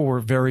mean, people were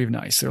very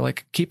nice. They're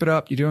like, "Keep it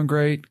up. You're doing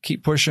great.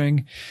 Keep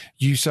pushing."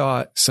 You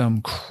saw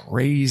some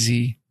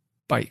crazy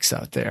bikes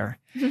out there.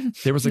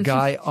 There was a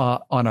guy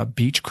on a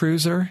beach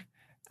cruiser.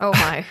 Oh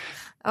my.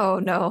 Oh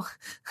no.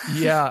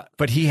 Yeah.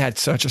 But he had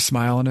such a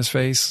smile on his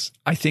face.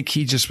 I think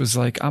he just was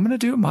like, "I'm going to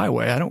do it my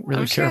way. I don't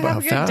really care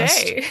about how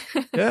fast."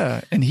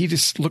 Yeah. And he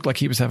just looked like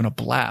he was having a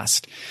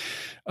blast.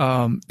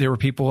 There were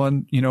people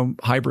on,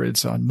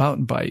 hybrids, on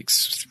mountain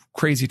bikes,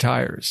 crazy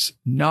tires.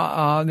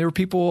 There were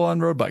people on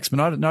road bikes, but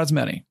not as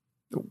many,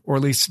 or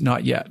at least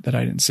not yet, that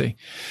I didn't see.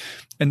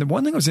 And the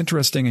one thing that was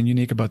interesting and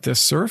unique about this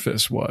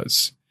surface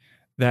was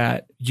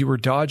that you were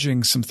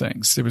dodging some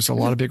things. There was a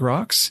lot of big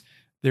rocks.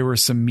 There were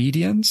some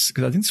medians,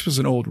 because I think this was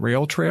an old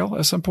rail trail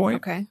at some point.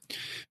 Okay.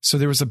 So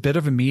there was a bit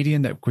of a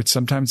median that could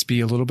sometimes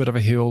be a little bit of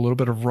a hill, a little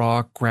bit of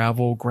rock,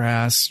 gravel,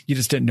 grass. You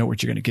just didn't know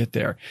what you're going to get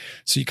there.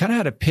 So you kind of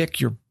had to pick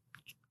you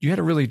had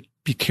to really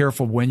be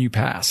careful when you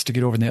passed to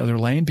get over in the other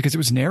lane, because it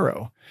was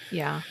narrow.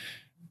 Yeah.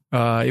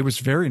 It was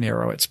very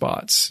narrow at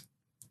spots.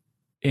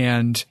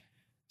 And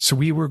so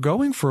we were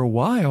going for a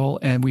while,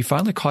 and we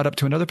finally caught up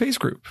to another pace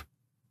group.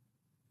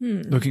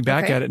 Looking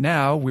back at it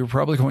now, we were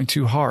probably going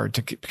too hard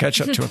to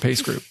catch up to a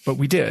pace group, but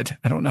we did.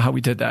 I don't know how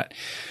we did that.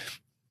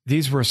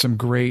 These were some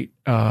great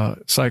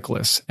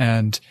cyclists,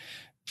 and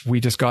we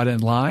just got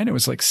in line. It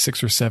was like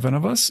 6 or 7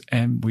 of us,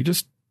 and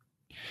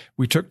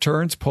we took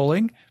turns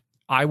pulling.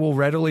 I will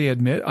readily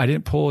admit I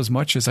didn't pull as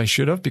much as I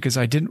should have, because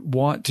I didn't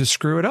want to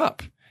screw it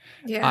up.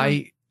 Yeah.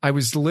 I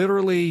was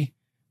literally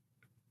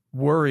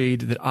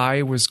worried that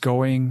I was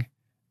going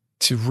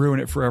to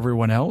ruin it for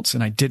everyone else,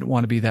 and I didn't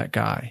want to be that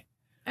guy.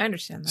 I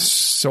understand that.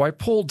 So I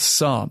pulled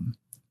some,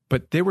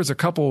 but there was a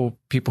couple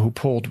people who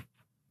pulled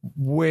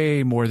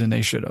way more than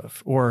they should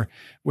have, or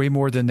way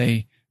more than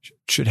they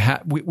should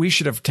have. We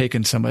should have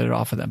taken some of it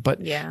off of them,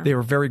 but they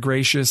were very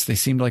gracious. They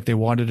seemed like they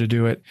wanted to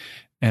do it.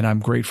 And I'm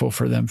grateful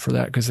for them for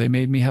that, because they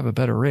made me have a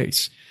better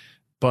race.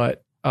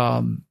 But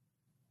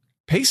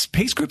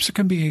pace groups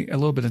can be a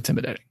little bit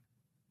intimidating.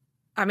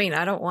 I mean,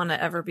 I don't want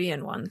to ever be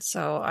in one.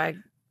 So I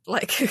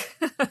like,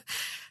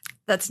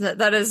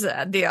 that is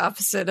the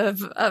opposite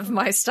of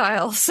my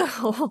style.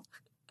 So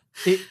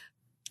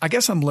I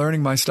guess I'm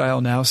learning my style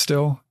now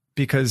still,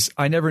 because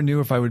I never knew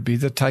if I would be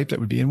the type that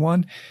would be in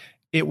one.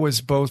 It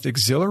was both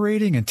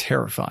exhilarating and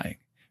terrifying,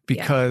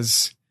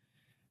 because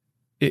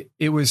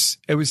it was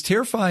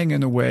terrifying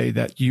in a way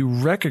that you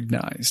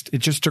recognized it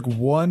just took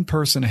one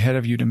person ahead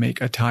of you to make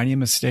a tiny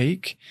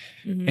mistake,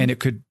 and it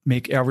could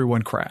make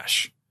everyone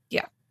crash.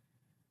 Yeah.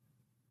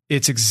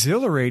 It's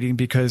exhilarating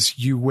because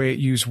you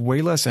use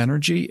way less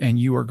energy, and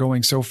you are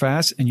going so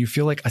fast, and you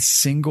feel like a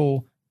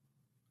single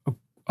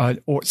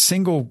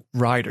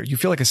rider. You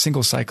feel like a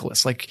single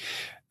cyclist, like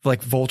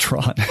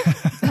Voltron,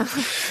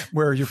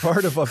 where you're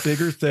part of a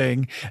bigger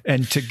thing,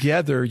 and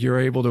together you're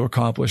able to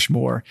accomplish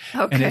more.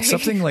 Okay. And it's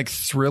something like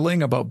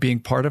thrilling about being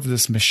part of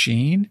this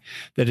machine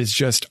that is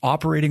just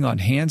operating on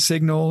hand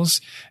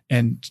signals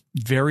and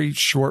very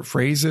short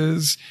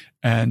phrases,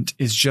 and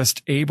is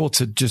just able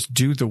to just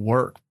do the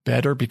work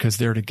better because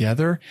they're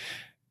together.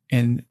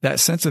 And that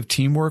sense of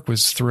teamwork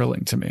was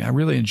thrilling to me. I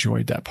really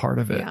enjoyed that part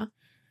of it. Yeah.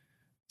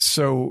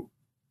 So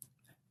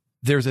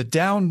there's a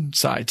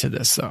downside to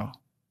this, though.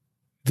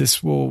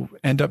 This will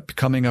end up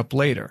coming up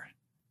later.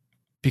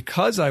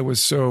 Because I was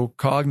so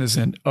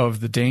cognizant of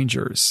the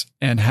dangers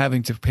and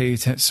having to pay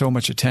so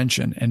much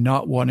attention and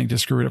not wanting to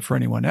screw it up for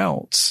anyone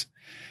else,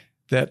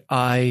 that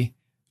I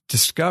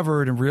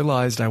discovered and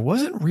realized I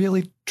wasn't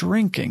really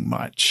drinking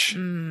much.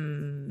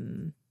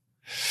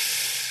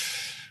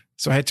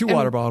 So I had 2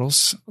 water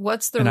bottles.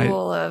 What's the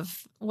rule of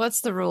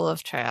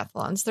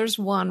triathlons? There's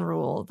one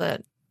rule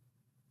that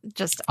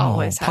just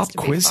always has to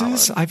be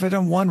quizzes. followed. I've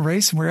done one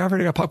race and we're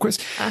already got pop quiz.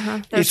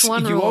 There's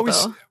one rule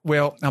though.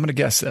 Well, I'm going to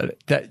guess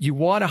that you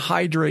want to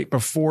hydrate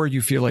before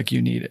you feel like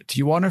you need it.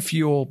 You want to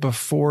fuel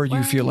before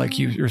you feel like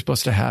you're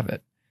supposed to have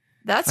it.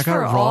 That's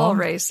for all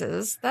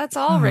races. That's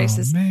all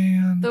races.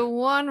 Man. The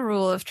one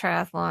rule of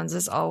triathlons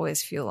is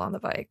always fuel on the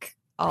bike.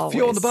 Always.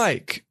 Fuel on the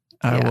bike.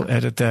 I will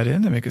edit that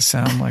in to make it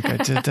sound like I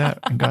did that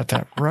and got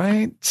that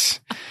right.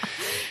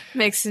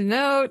 Makes a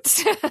note.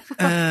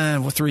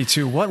 3,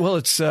 2, 1. Well,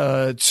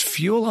 it's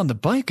fuel on the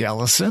bike,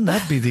 Allison.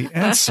 That'd be the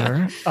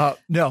answer.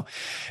 No.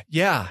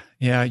 Yeah,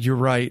 you're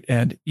right.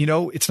 And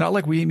it's not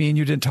like me and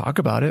you didn't talk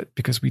about it,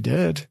 because we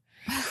did.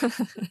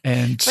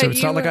 And so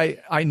it's not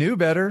like I knew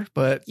better,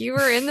 but you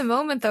were in the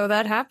moment though.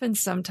 That happens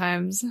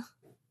sometimes.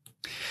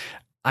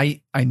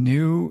 I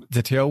knew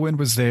the tailwind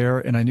was there,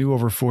 and I knew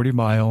over 40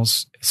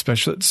 miles,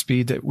 especially at the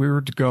speed that we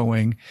were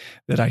going,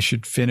 that I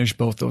should finish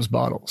both those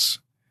bottles.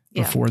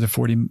 Before the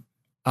 40,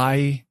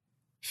 I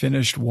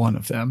finished one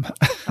of them.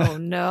 Oh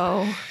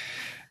no.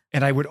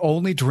 And I would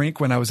only drink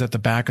when I was at the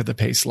back of the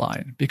pace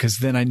line, because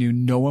then I knew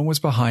no one was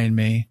behind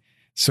me.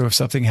 So if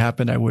something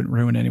happened, I wouldn't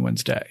ruin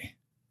anyone's day.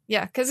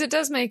 Yeah. Cause it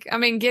does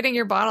getting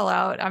your bottle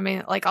out.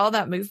 Like all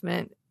that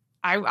movement,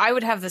 I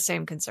would have the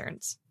same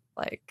concerns.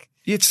 Like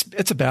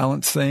it's a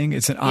balance thing.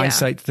 It's an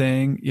eyesight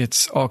thing.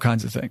 It's all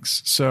kinds of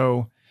things.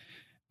 So,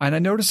 and I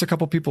noticed a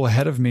couple people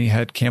ahead of me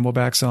had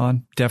camelbacks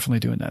on.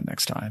 Definitely doing that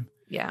next time.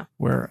 Yeah.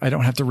 Where I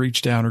don't have to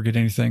reach down or get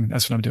anything.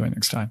 That's what I'm doing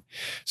next time.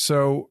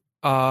 So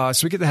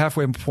we get the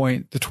halfway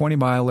point, the 20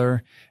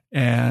 miler,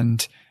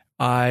 and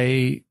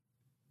I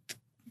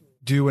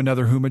do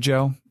another Huma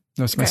gel.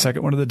 That's my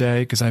second one of the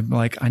day, because I'm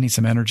like, I need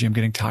some energy. I'm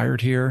getting tired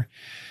here.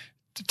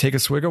 Take a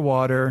swig of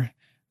water.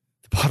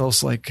 The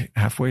bottle's like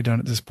halfway done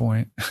at this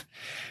point.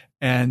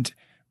 And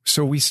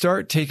so we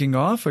start taking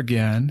off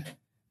again.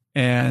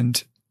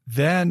 And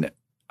then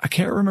I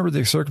can't remember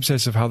the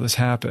circumstances of how this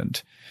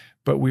happened,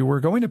 but we were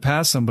going to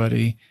pass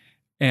somebody,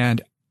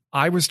 and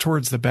I was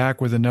towards the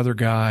back with another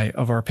guy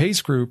of our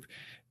pace group.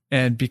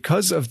 And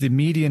because of the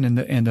median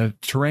and the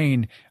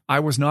terrain, I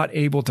was not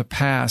able to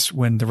pass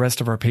when the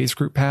rest of our pace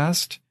group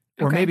passed.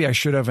 Or maybe I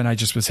should have, and I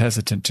just was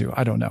hesitant to.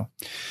 I don't know.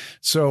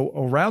 So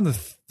around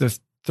the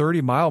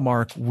 30-mile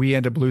mark, we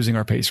ended up losing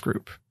our pace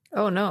group.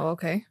 Oh, no.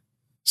 Okay.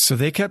 So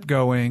they kept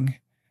going,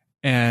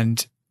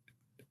 and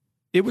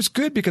it was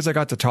good because I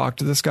got to talk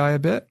to this guy a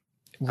bit.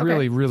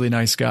 Really, really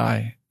nice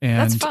guy. And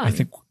that's fun. I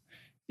think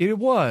it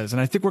was.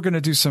 And I think we're going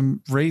to do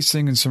some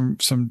racing and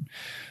some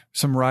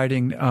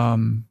riding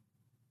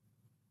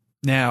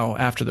now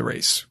after the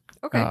race.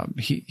 Okay.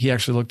 He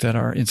actually looked at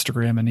our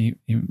Instagram, and he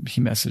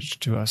messaged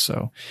to us.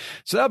 So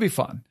that'll be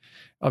fun.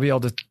 I'll be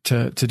able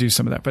to do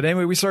some of that. But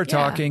anyway, we started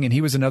talking, and he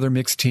was another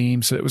mixed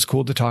team. So it was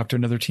cool to talk to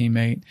another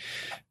teammate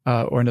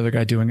or another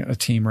guy doing a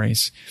team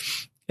race.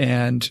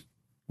 And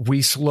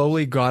we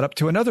slowly got up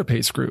to another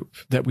pace group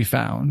that we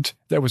found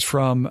that was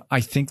from,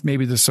 I think,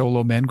 maybe the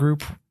solo men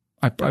group,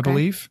 I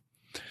believe.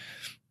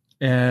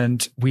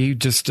 And we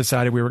just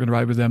decided we were going to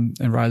ride with them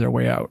and ride our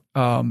way out.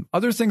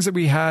 Other things that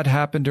we had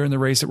happen during the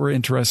race that were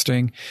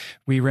interesting.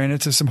 We ran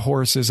into some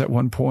horses at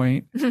one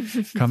point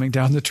coming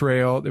down the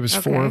trail. There was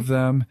 4 of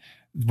them.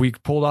 We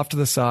pulled off to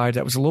the side.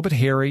 That was a little bit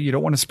hairy. You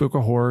don't want to spook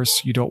a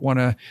horse. You don't want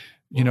to,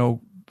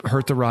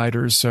 hurt the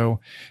riders. So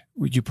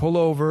you pull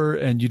over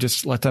and you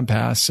just let them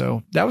pass.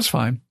 So that was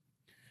fine.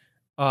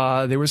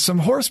 There was some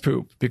horse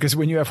poop because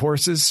when you have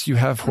horses, you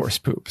have horse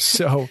poop.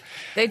 So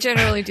they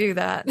generally do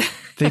that.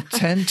 They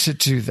tend to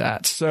do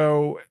that.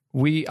 So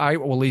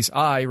at least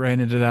I ran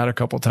into that a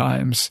couple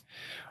times.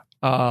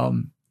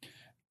 But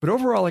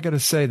overall, I got to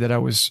say that I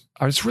was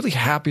really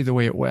happy the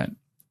way it went.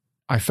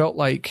 I felt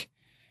like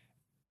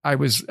I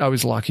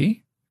was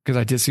lucky because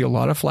I did see a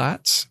lot of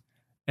flats,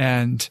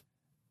 and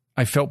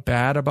I felt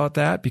bad about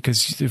that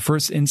because the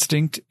first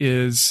instinct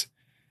is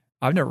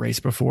I've never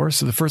raced before.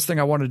 So the first thing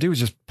I wanted to do is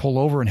just pull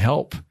over and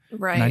help.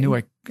 Right. And I knew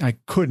I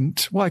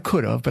couldn't. Well, I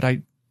could have, but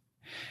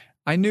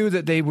I knew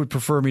that they would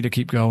prefer me to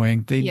keep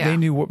going. They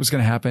knew what was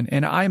going to happen,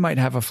 and I might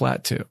have a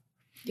flat too.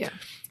 Yeah.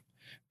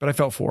 But I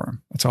felt for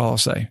them. That's all I'll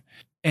say.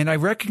 And I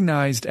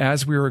recognized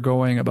as we were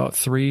going about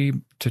 3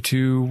 to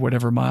 2,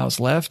 whatever miles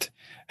left,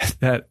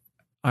 that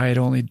I had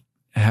only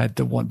had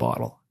the 1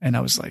 bottle. And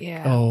I was like,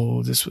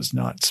 oh, this was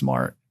not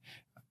smart.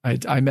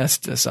 I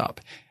messed this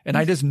up. And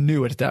I just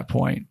knew it at that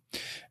point.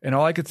 And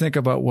all I could think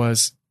about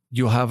was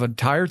you'll have an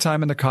entire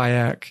time in the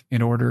kayak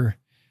in order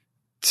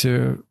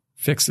to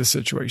fix this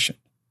situation.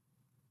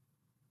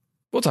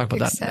 We'll talk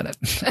about that in a minute.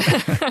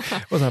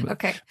 We'll talk about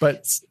okay.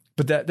 But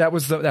that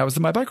was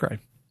my bike ride.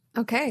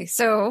 Okay.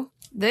 So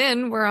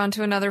then we're on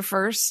to another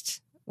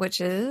first,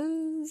 which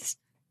is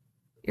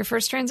your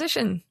first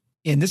transition.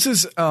 And this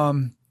is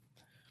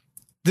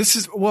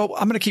well,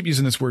 I'm going to keep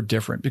using this word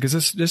different because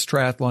this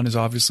triathlon is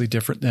obviously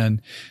different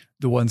than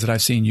the ones that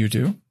I've seen you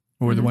do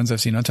or the ones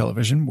I've seen on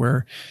television,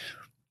 where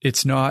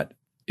it's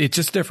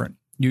just different.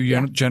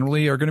 You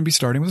generally are going to be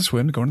starting with a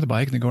swim, going to the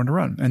bike, and then going to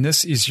run. And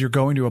this is you're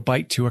going to a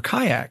bike to a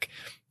kayak.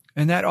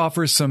 And that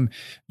offers some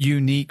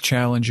unique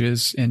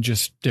challenges and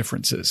just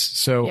differences.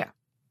 So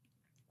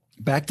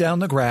back down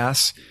the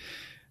grass,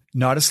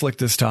 not as slick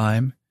this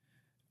time,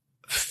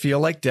 feel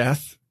like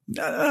death.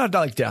 Not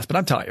like death, but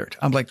I'm tired.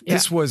 I'm like,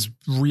 this was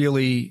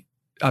really,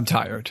 I'm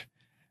tired.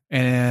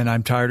 And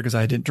I'm tired because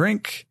I didn't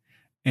drink.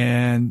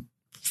 And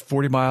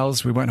 40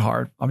 miles, we went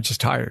hard. I'm just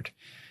tired.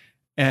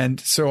 And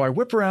so I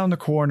whip around the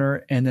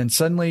corner, and then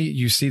suddenly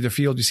you see the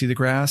field, you see the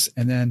grass,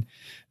 and then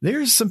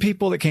there's some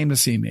people that came to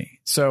see me.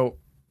 So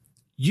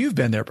you've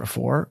been there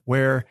before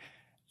where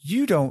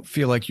you don't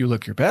feel like you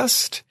look your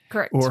best.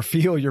 Correct. Or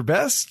feel your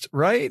best,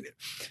 right?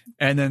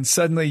 And then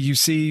suddenly you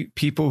see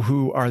people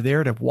who are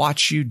there to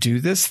watch you do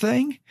this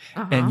thing,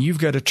 and you've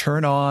got to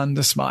turn on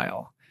the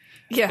smile.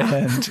 Yeah.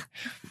 And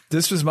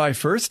this was my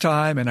first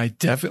time, and I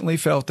definitely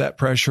felt that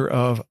pressure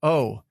of,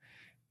 oh,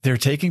 they're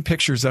taking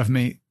pictures of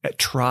me.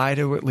 Try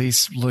to at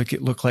least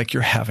look like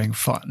you're having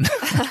fun.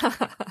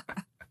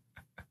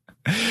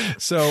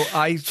 So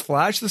I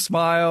flashed the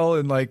smile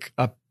and like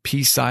a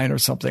peace sign or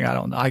something. I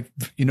don't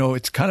know.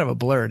 It's kind of a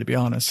blur, to be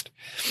honest.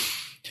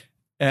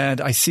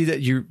 And I see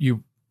that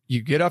you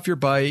get off your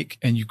bike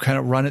and you kind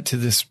of run it to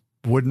this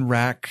wooden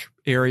rack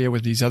area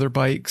with these other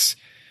bikes.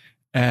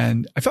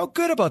 And I felt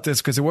good about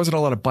this because there wasn't a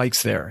lot of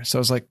bikes there. So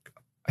I was like,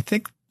 I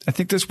think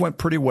this went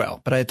pretty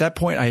well. But at that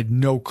point, I had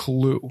no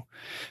clue.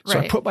 So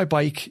I put my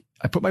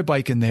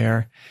bike in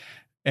there,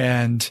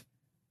 and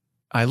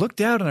I looked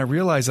down and I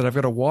realized that I've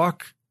got to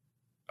walk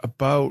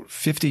about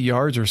 50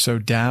 yards or so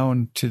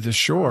down to the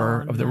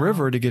shore of the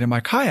river to get in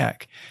my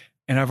kayak.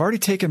 And I've already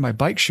taken my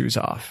bike shoes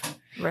off.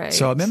 Right.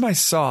 So I'm in my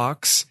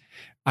socks.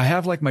 I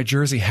have like my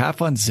jersey half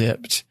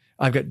unzipped.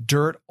 I've got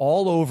dirt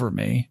all over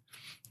me.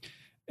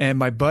 And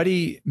my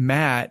buddy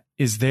Matt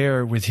is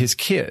there with his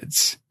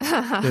kids.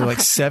 They're like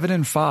 7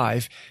 and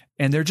 5,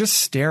 and they're just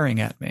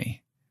staring at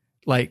me.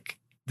 Like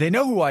they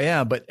know who I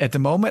am, but at the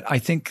moment I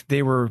think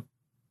they were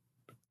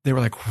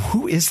like,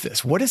 who is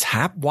this? What is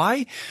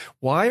happening?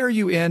 Why are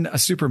you in a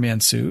Superman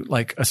suit,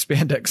 like a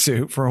spandex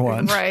suit for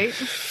one? Right.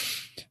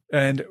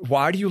 And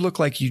why do you look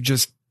like you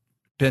just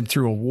been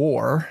through a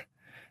war?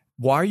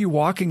 Why are you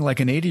walking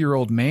like an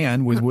 80-year-old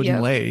man with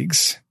wooden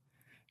legs?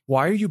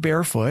 Why are you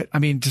barefoot? I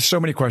mean, just so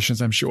many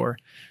questions, I'm sure.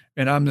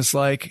 And I'm just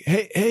like,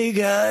 hey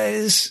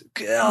guys,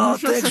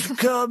 thanks for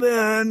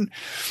coming.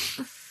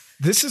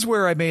 This is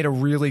where I made a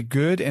really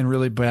good and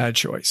really bad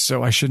choice.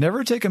 So I should never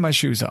have taken my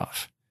shoes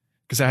off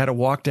because I had to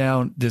walk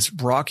down this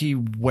rocky,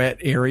 wet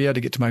area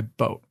to get to my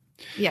boat.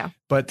 Yeah.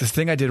 But the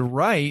thing I did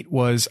right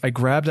was I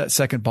grabbed that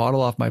second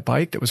bottle off my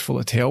bike that was full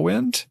of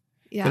tailwind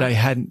that I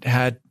hadn't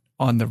had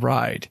on the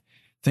ride,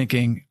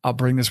 thinking I'll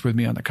bring this with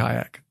me on the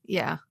kayak.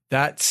 Yeah.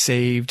 That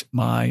saved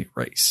my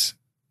race.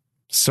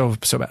 So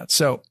bad.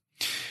 So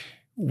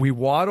we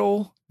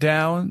waddle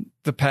down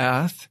the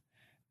path,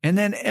 and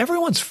then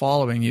everyone's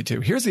following you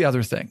too. Here's the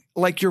other thing.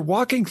 Like you're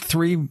walking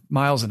 3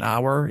 miles an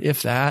hour,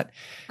 if that,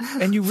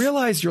 and you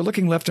realize you're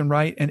looking left and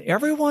right, and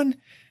everyone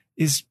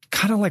is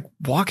kind of like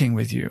walking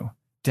with you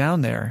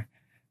down there.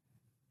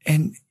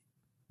 And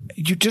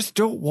you just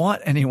don't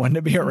want anyone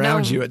to be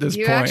around you at this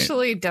point. You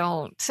actually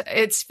don't.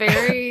 It's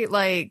very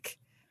like,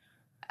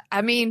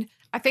 I mean,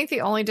 I think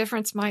the only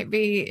difference might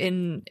be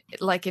in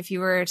like if you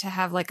were to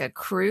have like a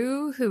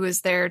crew who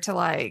was there to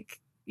like,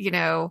 you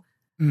know,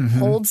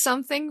 hold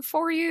something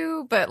for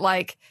you. But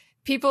like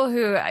people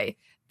who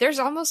there's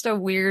almost a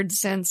weird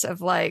sense of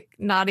like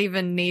not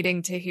even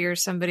needing to hear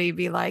somebody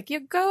be like,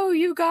 you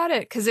got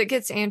it. Cause it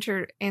gets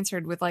answered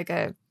with like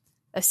a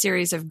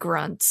series of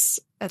grunts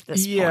at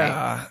this point.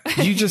 Yeah.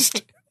 I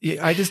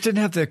just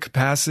didn't have the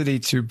capacity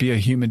to be a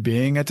human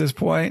being at this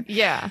point.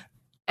 Yeah.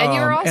 And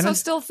you're also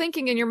still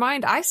thinking in your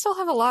mind, I still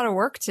have a lot of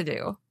work to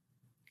do.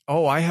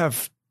 Oh,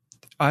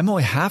 I'm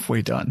only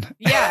halfway done.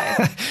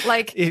 Yeah.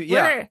 Like,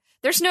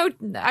 there's no,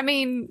 I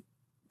mean,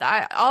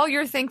 all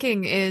you're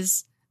thinking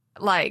is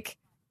like,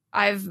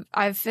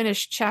 I've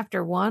finished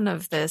chapter 1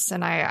 of this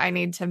and I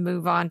need to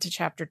move on to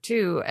chapter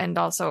 2. And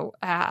also,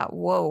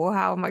 whoa,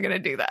 how am I going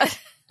to do that?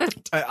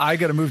 I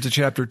got to move to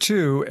chapter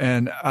 2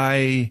 and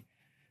I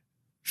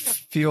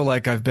feel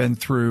like I've been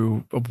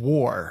through a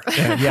war.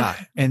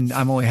 And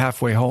I'm only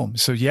halfway home.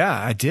 So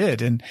yeah, I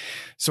did. And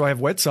so I have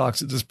wet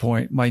socks at this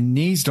point. My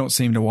knees don't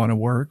seem to want to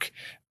work.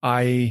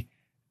 I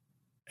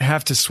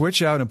have to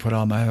switch out and put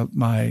on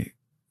my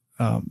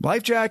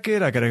life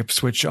jacket. I got to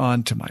switch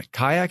on to my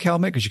kayak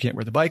helmet because you can't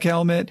wear the bike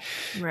helmet.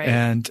 Right.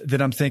 And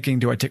then I'm thinking,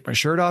 do I take my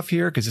shirt off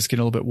here because it's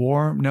getting a little bit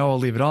warm? No, I'll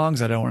leave it on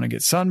because I don't want to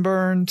get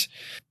sunburned.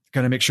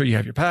 Got to make sure you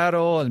have your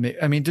paddle. And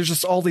I mean, there's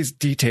just all these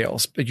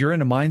details, but you're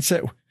in a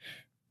mindset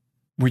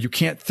where you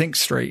can't think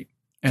straight.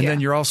 And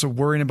then you're also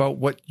worrying about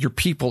what your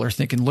people are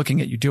thinking,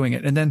 looking at you doing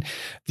it. And then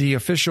the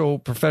official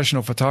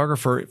professional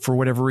photographer, for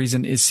whatever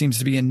reason, seems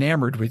to be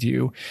enamored with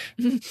you,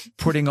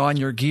 putting on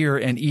your gear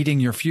and eating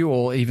your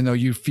fuel, even though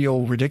you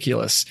feel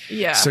ridiculous.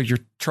 Yeah. So you're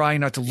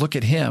trying not to look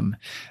at him.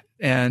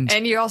 And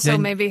you also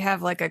maybe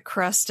have like a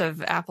crust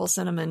of apple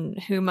cinnamon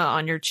huma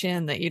on your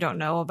chin that you don't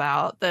know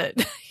about, that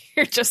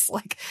you're just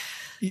like...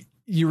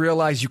 You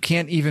realize you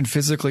can't even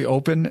physically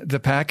open the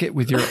packet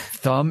with your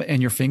thumb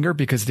and your finger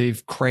because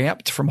they've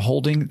cramped from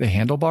holding the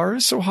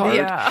handlebars so hard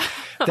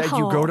that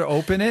you go to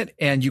open it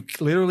and you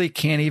literally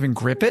can't even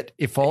grip it.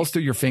 It falls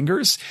through your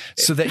fingers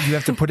so that you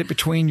have to put it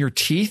between your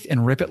teeth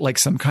and rip it like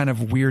some kind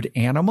of weird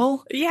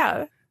animal.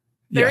 Yeah.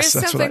 There is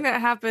something that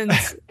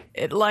happens.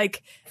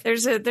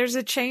 There's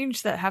a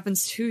change that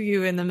happens to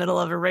you in the middle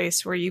of a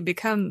race where you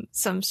become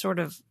some sort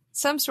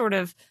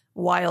of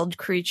wild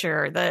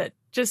creature that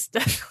just...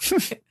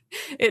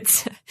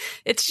 It's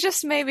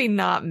just maybe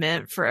not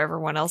meant for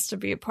everyone else to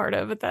be a part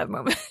of at that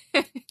moment.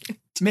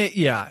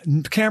 Yeah,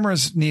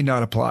 cameras need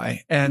not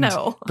apply,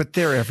 but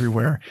they're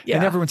everywhere,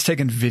 and everyone's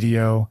taking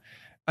video.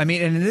 I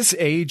mean, and in this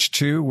age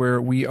too,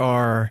 where we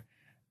are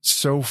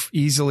so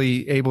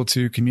easily able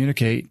to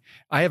communicate,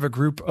 I have a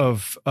group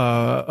of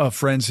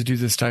friends who do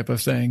this type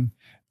of thing,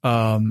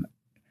 and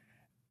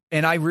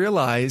I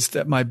realized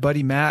that my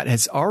buddy Matt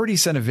has already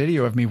sent a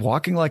video of me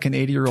walking like an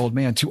 80-year-old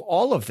man to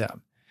all of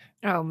them.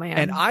 Oh man.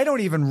 And I don't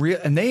even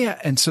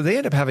so they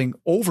end up having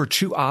over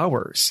 2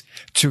 hours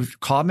to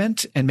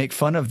comment and make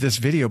fun of this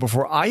video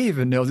before I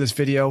even know this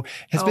video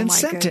has been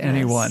sent to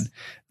anyone.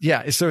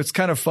 Yeah. So it's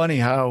kind of funny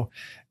how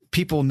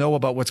people know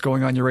about what's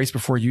going on in your race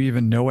before you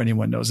even know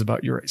anyone knows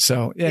about your race.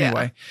 So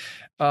anyway,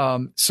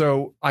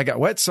 so I got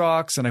wet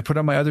socks and I put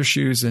on my other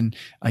shoes and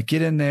I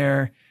get in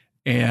there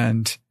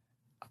and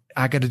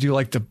I got to do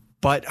like the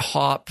butt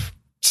hop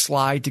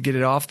slide to get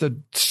it off the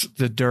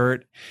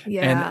dirt.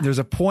 Yeah. And there's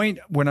a point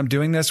when I'm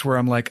doing this where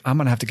I'm like, I'm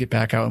going to have to get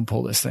back out and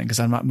pull this thing because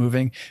I'm not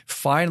moving.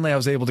 Finally, I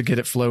was able to get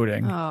it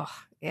floating. Oh,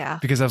 yeah.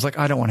 Because I was like,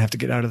 I don't want to have to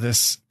get out of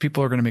this.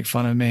 People are going to make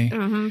fun of me.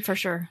 Mm-hmm, for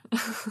sure.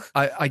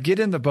 I get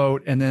in the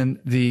boat and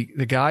then the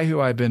guy who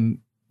I've been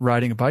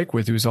riding a bike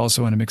with, who's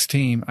also in a mixed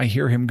team, I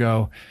hear him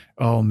go,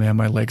 oh man,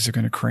 my legs are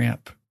going to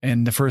cramp.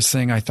 And the first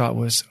thing I thought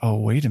was, oh,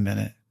 wait a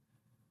minute.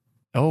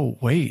 Oh,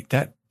 wait,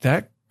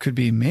 that could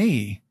be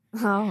me.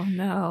 Oh,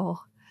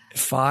 no.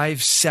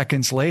 5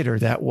 seconds later,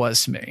 that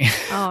was me.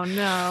 Oh,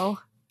 no.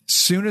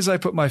 Soon as I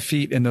put my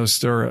feet in those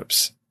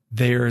stirrups,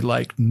 they're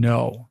like,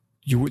 no,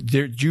 you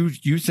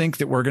think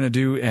that we're going to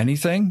do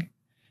anything?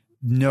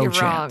 No You're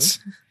chance.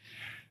 Wrong.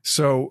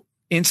 So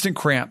instant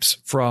cramps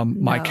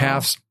from my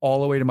calves all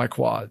the way to my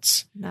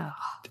quads. No.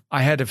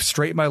 I had to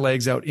straighten my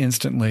legs out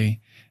instantly.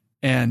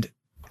 And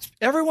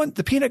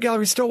the peanut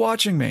gallery is still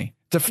watching me.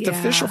 The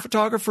official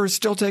photographer is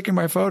still taking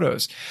my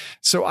photos.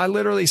 So I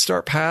literally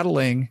start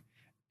paddling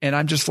and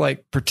I'm just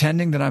like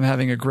pretending that I'm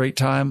having a great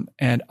time.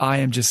 And I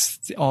am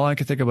just, all I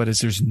can think about is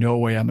there's no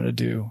way I'm going to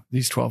do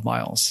these 12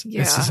 miles. Yeah.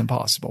 This is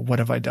impossible. What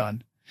have I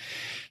done?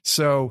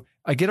 So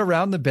I get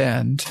around the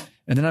bend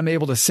and then I'm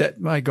able to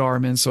set my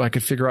Garmin so I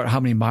could figure out how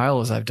many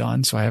miles I've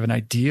done. So I have an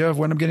idea of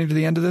when I'm getting to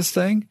the end of this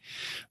thing.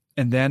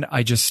 And then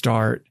I just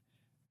start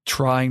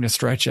trying to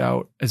stretch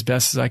out as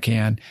best as I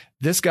can.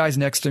 This guy's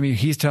next to me.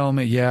 He's telling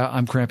me, yeah,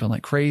 I'm cramping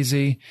like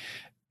crazy.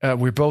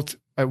 We both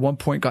at one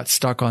point got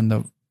stuck on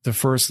the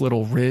first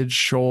little ridge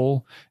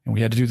shoal and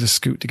we had to do the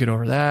scoot to get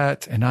over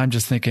that. And I'm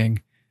just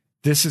thinking,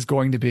 this is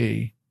going to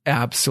be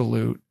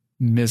absolute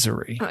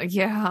misery.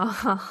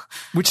 Yeah.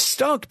 Which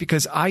stunk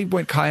because I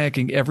went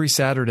kayaking every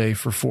Saturday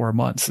for 4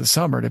 months this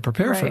summer to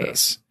prepare for Right.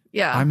 this.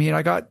 Yeah. I mean,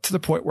 I got to the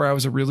point where I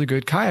was a really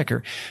good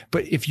kayaker.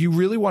 But if you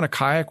really want to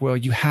kayak well,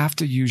 you have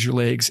to use your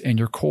legs and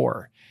your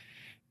core.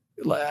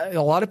 A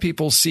lot of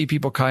people see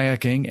people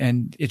kayaking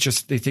and it's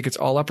just, they think it's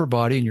all upper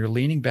body and you're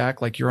leaning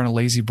back like you're on a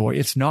lazy boy.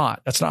 It's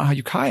not. That's not how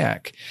you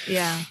kayak.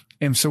 Yeah.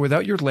 And so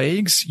without your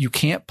legs, you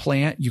can't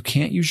plant, you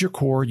can't use your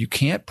core, you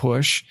can't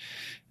push.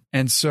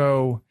 And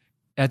so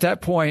at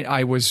that point,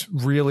 I was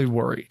really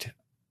worried.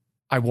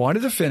 I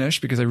wanted to finish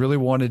because I really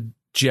wanted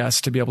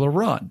Jess to be able to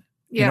run.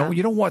 Yeah. You know,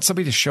 you don't want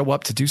somebody to show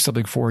up to do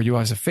something for you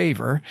as a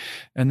favor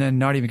and then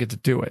not even get to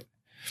do it.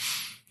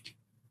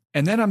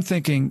 And then I'm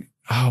thinking,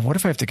 oh, what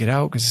if I have to get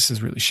out because this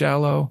is really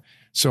shallow?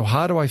 So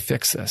how do I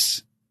fix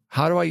this?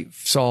 How do I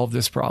solve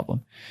this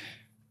problem?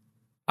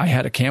 I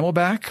had a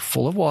Camelback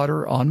full of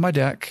water on my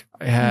deck.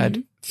 I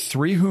had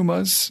 3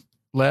 Humas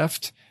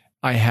left.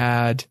 I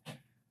had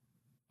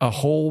a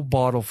whole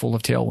bottle full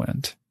of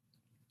Tailwind.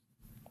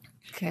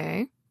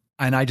 Okay.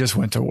 And I just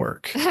went to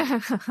work.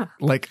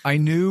 Like I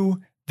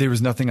knew there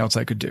was nothing else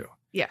I could do.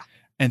 Yeah.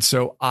 And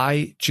so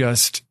I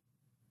just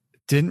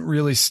didn't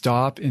really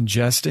stop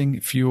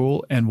ingesting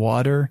fuel and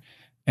water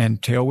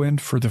and Tailwind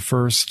for the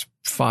first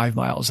 5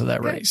 miles of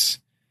that race.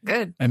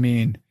 Good. I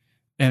mean,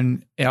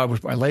 and I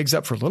would put my legs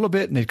up for a little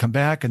bit and they'd come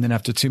back. And then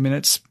after 2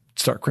 minutes,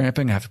 start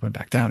cramping. I have to put them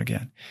back down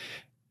again.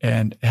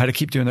 And I had to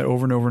keep doing that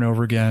over and over and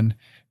over again,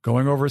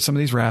 going over some of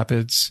these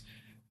rapids.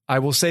 I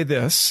will say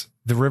this,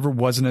 the river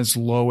wasn't as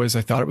low as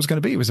I thought it was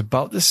going to be. It was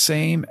about the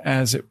same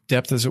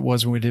depth as it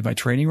was when we did my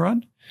training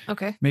run.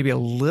 Okay. Maybe a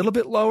little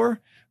bit lower,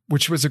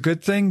 which was a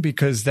good thing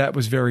because that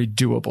was very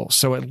doable.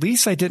 So at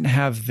least I didn't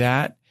have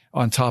that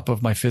on top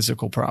of my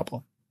physical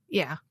problem.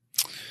 Yeah.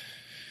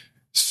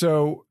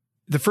 So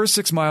the first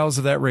 6 miles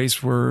of that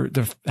race were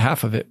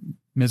half of it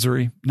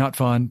misery, not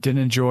fun,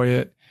 didn't enjoy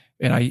it.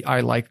 And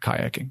I liked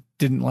kayaking,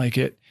 didn't like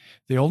it.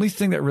 The only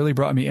thing that really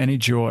brought me any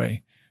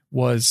joy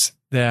was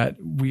that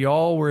we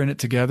all were in it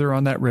together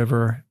on that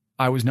river.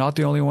 I was not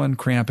the only one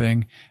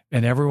cramping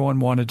and everyone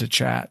wanted to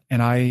chat.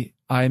 And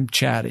I'm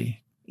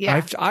chatty.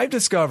 Yeah. I've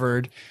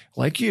discovered,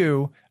 like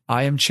you,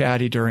 I am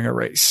chatty during a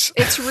race.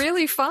 It's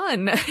really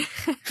fun.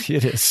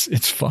 It is.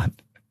 It's fun.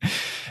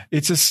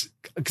 It's just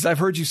because I've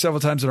heard you several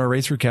times in our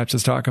race recaps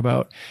just talk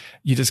about,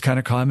 you just kind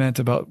of comment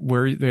about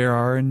where they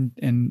are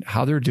and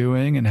how they're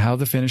doing and how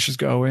the finish is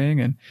going.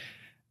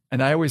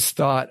 And I always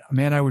thought,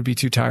 man, I would be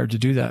too tired to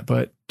do that.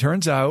 But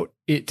turns out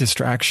it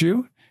distracts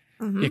you.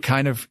 Mhm. It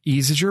kind of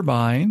eases your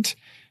mind.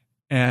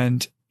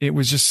 And it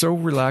was just so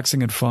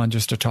relaxing and fun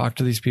just to talk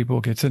to these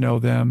people, get to know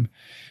them,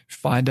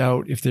 find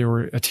out if they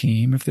were a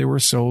team, if they were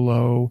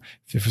solo,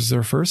 if it was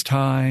their first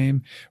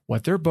time,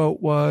 what their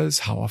boat was,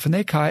 how often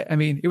they kayak. I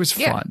mean, it was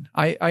fun.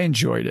 I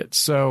enjoyed it.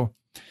 So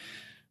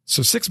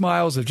 6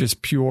 miles of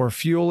just pure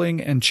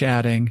fueling and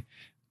chatting.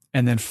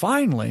 And then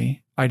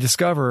finally, I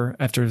discover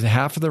after the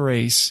half of the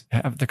race,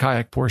 the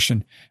kayak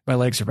portion, my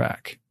legs are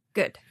back.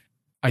 Good.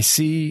 I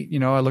see,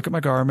 I look at my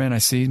Garmin, I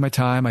see my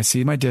time, I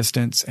see my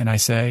distance, and I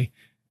say,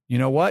 you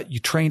know what? You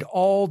trained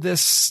all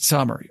this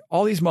summer,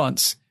 all these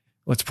months.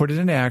 Let's put it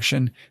into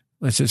action.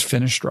 Let's just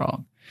finish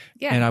strong.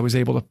 Yeah. And I was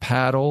able to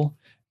paddle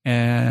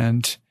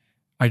and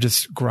I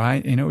just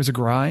grind. It was a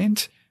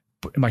grind.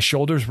 But my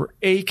shoulders were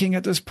aching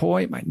at this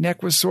point. My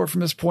neck was sore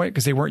from this point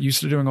because they weren't used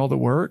to doing all the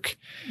work.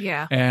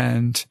 Yeah.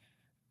 And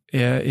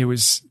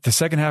the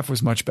second half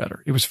was much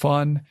better. It was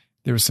fun.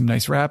 There was some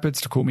nice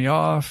rapids to cool me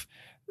off.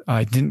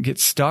 I didn't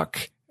get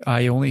stuck.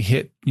 I only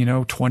hit,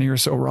 20 or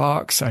so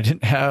rocks. I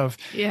didn't have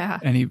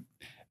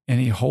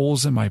any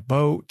holes in my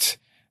boat.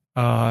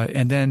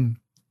 And then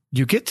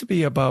you get to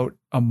be about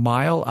a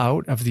mile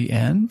out of the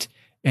end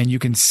and you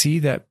can see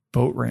that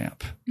boat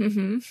ramp.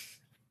 Mm-hmm.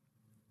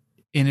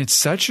 And it's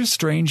such a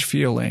strange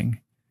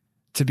feeling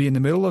to be in the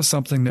middle of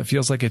something that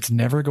feels like it's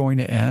never going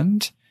to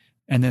end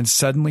and then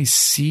suddenly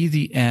see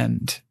the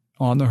end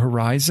on the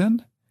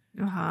horizon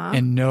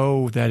and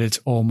know that it's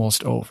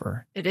almost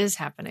over. It is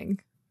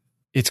happening.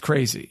 It's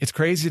crazy. It's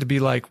crazy to be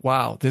like,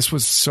 wow, this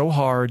was so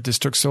hard. This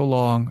took so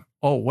long.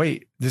 Oh,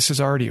 wait, this is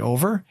already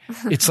over.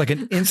 It's like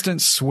an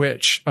instant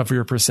switch of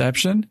your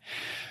perception.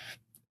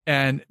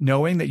 And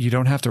knowing that you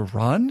don't have to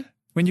run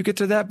when you get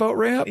to that boat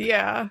ramp.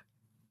 Yeah.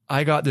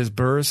 I got this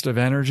burst of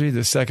energy,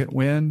 the second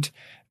wind,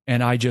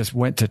 and I just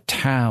went to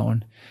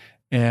town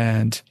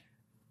and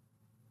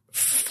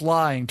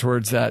flying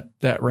towards that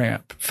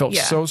ramp. Felt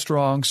so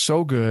strong,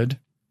 so good.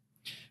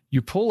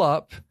 You pull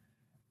up.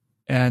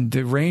 And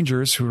the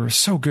Rangers, who are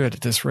so good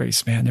at this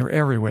race, man, they're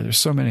everywhere. There's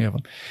so many of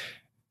them.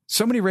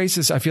 So many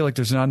races, I feel like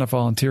there's not enough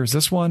volunteers.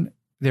 This one,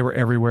 they were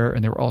everywhere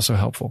and they were also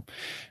helpful.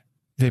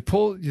 They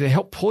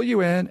help pull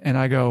you in and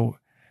I go,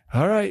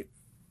 all right,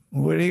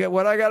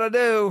 what I got to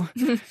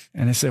do?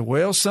 And they said,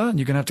 well, son,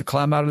 you're going to have to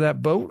climb out of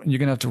that boat and you're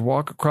going to have to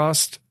walk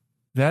across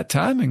that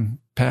timing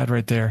pad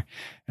right there.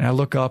 And I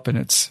look up and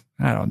it's,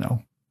 I don't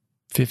know,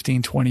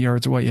 15, 20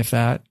 yards away, if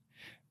that.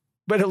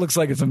 But it looks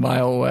like it's a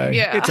mile away.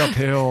 Yeah. It's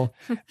uphill.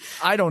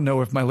 I don't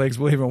know if my legs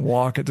will even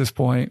walk at this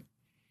point.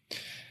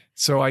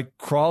 So I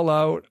crawl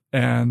out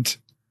and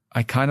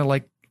I kind of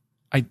like,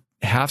 I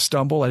half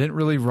stumble. I didn't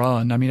really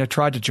run. I mean, I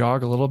tried to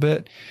jog a little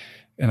bit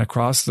and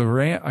across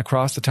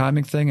the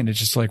timing thing, and it's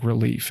just like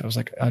relief. I was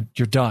like,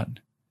 you're done.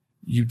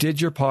 You did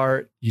your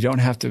part. You don't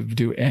have to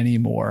do any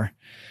more.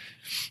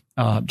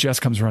 Jess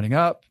comes running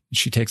up.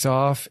 She takes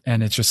off,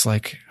 and it's just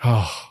like,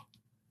 oh,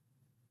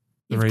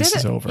 the race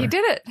is over. You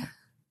did it.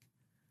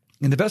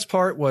 And the best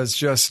part was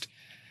just,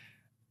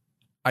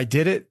 I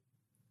did it,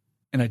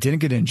 and I didn't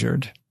get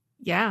injured.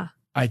 Yeah.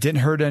 I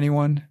didn't hurt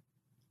anyone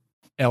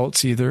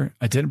else either.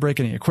 I didn't break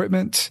any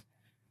equipment.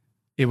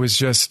 It was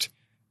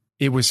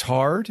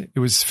hard. It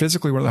was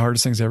physically one of the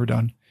hardest things I've ever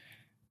done.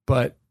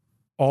 But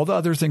all the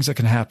other things that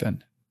can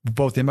happen,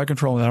 both in my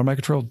control and out of my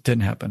control,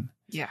 didn't happen.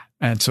 Yeah.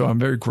 And so I'm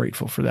very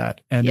grateful for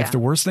that. And if the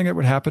worst thing that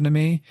would happen to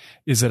me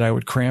is that I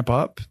would cramp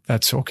up,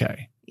 that's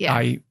okay. Yeah.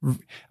 I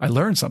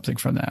learned something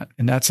from that.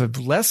 And that's a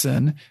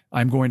lesson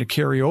I'm going to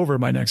carry over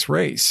my next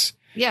race.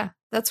 Yeah.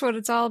 That's what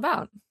it's all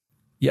about.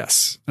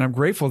 Yes. And I'm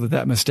grateful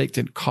that mistake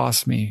didn't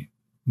cost me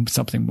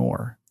something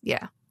more.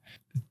 Yeah.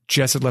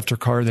 Jess had left her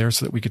car there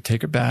so that we could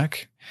take it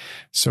back.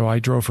 So I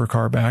drove her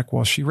car back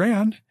while she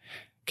ran,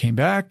 came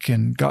back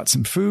and got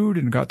some food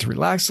and got to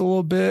relax a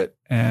little bit.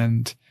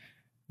 And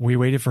we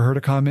waited for her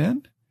to come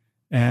in,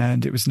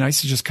 and it was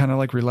nice to just kind of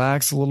like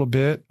relax a little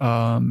bit.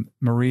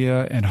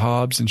 Maria and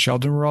Hobbs and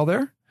Sheldon were all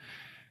there,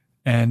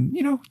 and,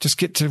 you know, just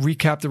get to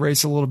recap the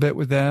race a little bit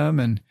with them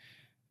and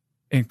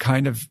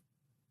kind of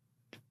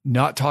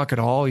not talk at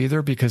all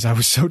either, because I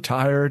was so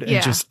tired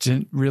and just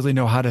didn't really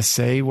know how to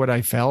say what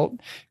I felt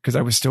because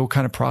I was still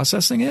kind of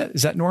processing it.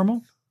 Is that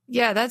normal?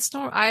 Yeah, that's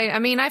normal. I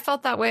mean, I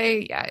felt that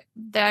way.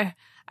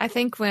 I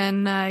think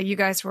when you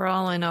guys were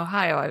all in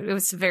Ohio, it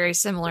was very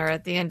similar.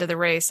 At the end of the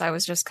race, I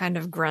was just kind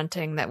of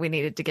grunting that we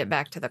needed to get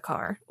back to the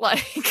car.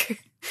 Like,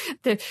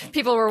 the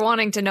people were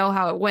wanting to know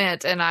how it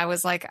went, and I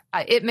was like,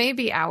 it may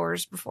be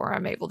hours before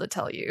I'm able to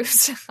tell you.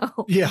 So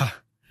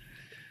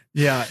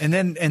yeah, and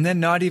then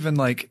not even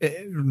like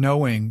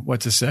knowing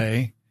what to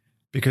say,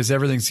 because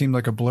everything seemed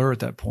like a blur at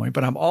that point.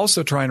 But I'm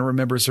also trying to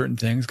remember certain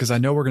things because I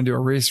know we're going to do a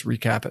race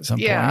recap at some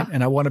point,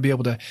 and I want to be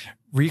able to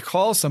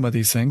recall some of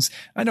these things.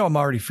 I know I'm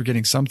already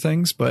forgetting some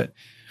things, but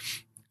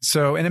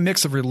so in a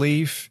mix of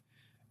relief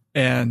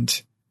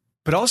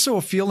but also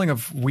a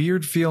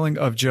weird feeling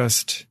of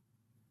just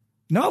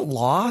not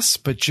loss,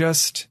 but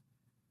just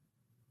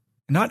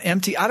not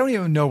empty. I don't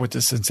even know what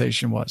the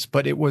sensation was,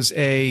 but it was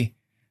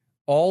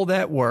all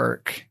that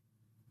work,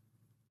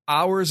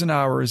 hours and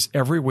hours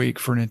every week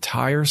for an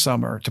entire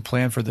summer to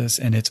plan for this,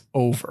 and it's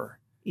over.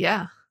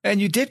 Yeah.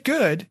 And you did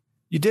good.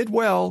 You did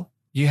well.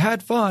 You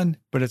had fun,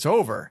 but it's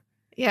over.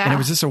 Yeah. And it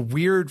was just a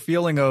weird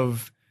feeling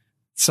of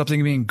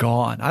something being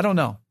gone. I don't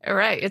know.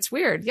 Right. It's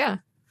weird. Yeah.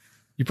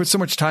 You put so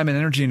much time and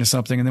energy into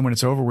something, and then when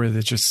it's over with,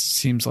 it just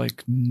seems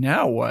like,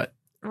 now what?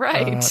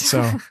 Right.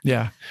 So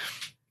yeah,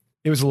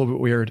 it was a little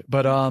bit weird,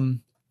 but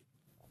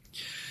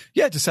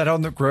just sat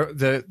on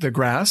the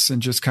grass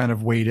and just kind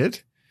of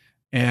waited.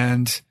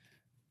 And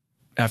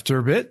after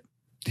a bit,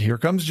 here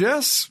comes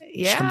Jess.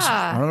 Yeah. She comes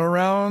running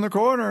around the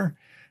corner,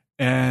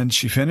 and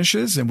she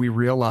finishes, and we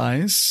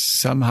realize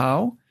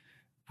somehow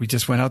we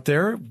just went out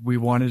there. We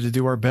wanted to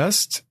do our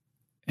best,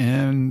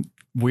 and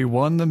we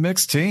won the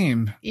mixed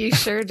team. You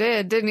sure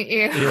did, didn't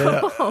you?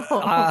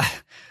 Yeah.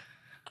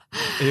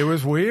 It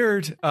was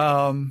weird.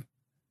 I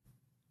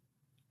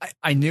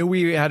knew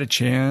we had a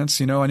chance.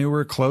 You know, I knew we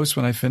were close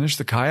when I finished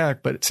the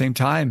kayak, but at the same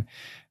time,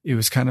 it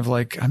was kind of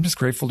like, I'm just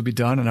grateful to be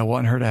done, and I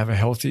want her to have a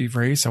healthy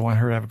race. I want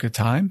her to have a good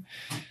time.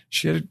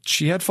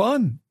 She had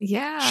fun.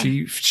 Yeah.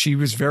 She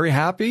was very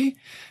happy,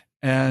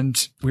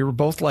 and we were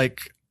both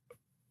like,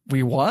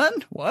 we won?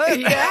 What?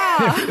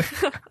 Yeah.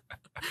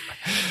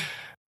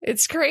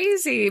 It's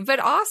crazy, but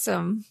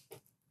awesome.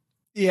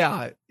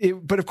 Yeah.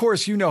 But of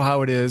course, you know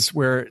how it is,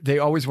 where they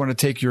always want to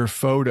take your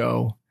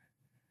photo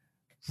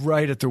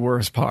right at the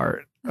worst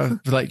part.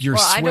 Like you're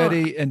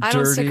sweaty and dirty. I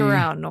don't stick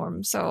around,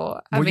 Norm.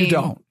 So I mean, you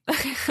don't.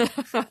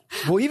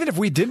 Well, even if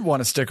we didn't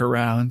want to stick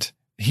around,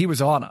 he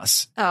was on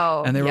us.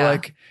 Oh, and they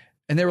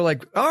were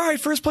like, all right,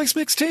 first place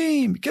mixed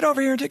team, get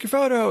over here and take your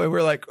photo. And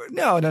we're like,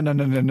 no.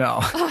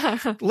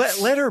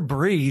 Let her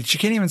breathe. She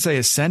can't even say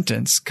a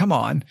sentence. Come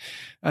on.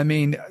 I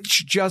mean,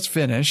 she just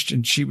finished,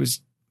 and she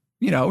was,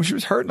 she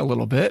was hurting a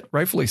little bit,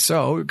 rightfully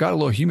so. It got a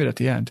little humid at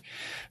the end.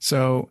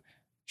 So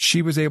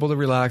she was able to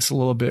relax a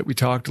little bit. We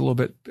talked a little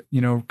bit,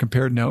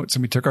 compared notes,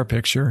 and we took our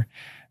picture,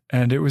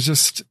 and it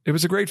was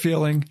a great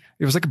feeling.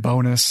 It was like a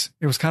bonus.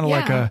 It was kind of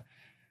like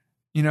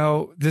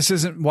this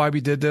isn't why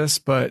we did this,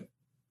 but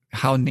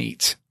how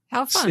neat.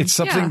 How fun. It's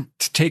something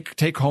to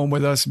take home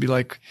with us and be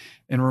like,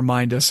 and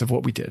remind us of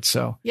what we did.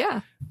 So,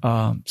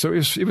 so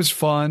it was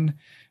fun.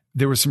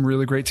 There were some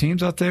really great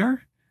teams out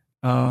there.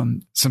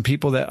 Some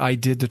people that I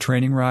did the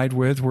training ride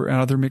with were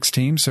on other mixed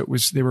teams. So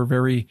they were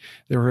very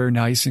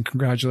nice and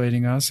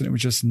congratulating us. And it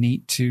was just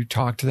neat to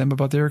talk to them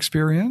about their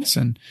experience.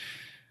 And,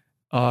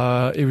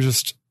 it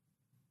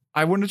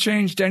I wouldn't have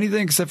changed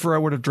anything except for I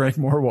would have drank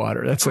more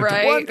water. That's like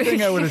the one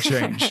thing I would have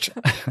changed.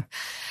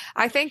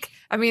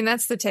 I mean,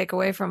 that's the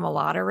takeaway from a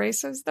lot of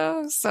races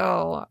though.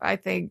 So I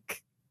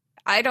think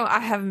I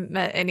haven't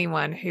met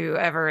anyone who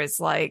ever is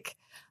like,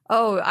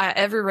 oh,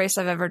 every race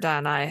I've ever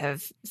done, I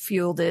have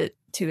fueled it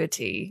to a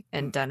T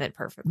and done it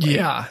perfectly.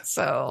 Yeah.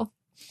 So.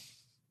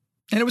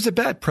 And it was a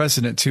bad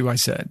precedent too. I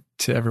said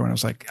to everyone, I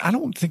was like, I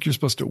don't think you're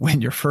supposed to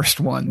win your first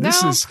one. No,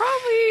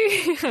 probably.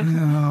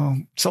 No,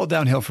 it's all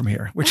downhill from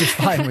here, which is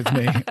fine with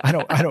me. I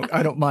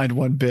don't mind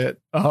one bit.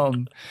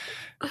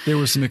 There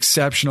were some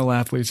exceptional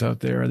athletes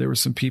out there. There were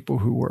some people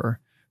who were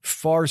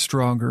far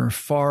stronger,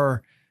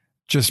 far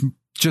just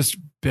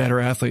better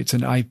athletes.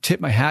 And I tip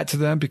my hat to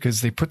them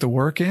because they put the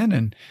work in.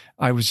 And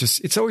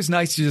it's always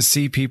nice to just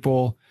see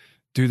people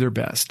do their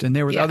best. And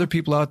there was other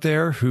people out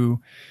there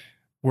who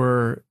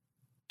were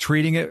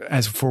treating it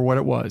as for what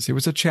it was. It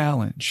was a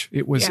challenge.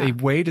 It was a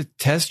way to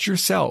test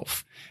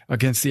yourself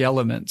against the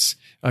elements,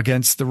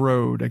 against the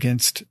road,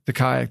 against the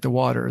kayak, the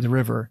water, the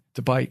river,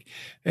 the bike,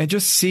 and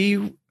just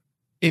see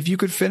if you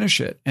could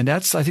finish it. And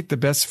that's, I think, the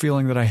best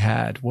feeling that I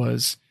had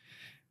was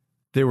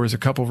there was a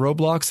couple of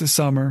roadblocks this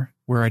summer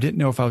where I didn't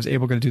know if I was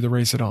able to do the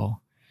race at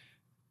all.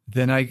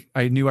 Then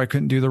I knew I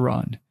couldn't do the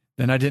run.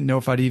 Then I didn't know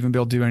if I'd even be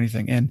able to do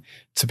anything. And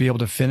to be able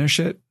to finish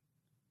it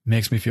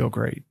makes me feel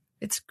great.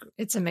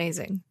 It's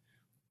amazing.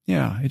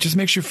 Yeah. It just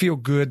makes you feel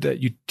good that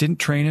you didn't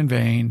train in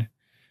vain.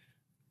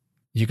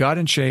 You got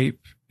in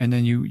shape and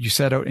then you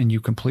set out and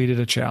you completed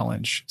a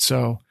challenge.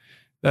 So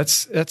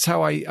that's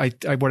how I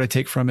what I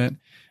take from it.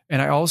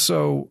 And I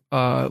also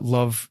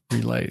love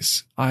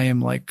relays. I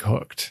am like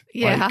hooked.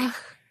 Yeah. Like,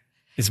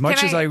 as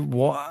much as I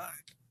want.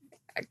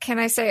 Can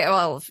I say,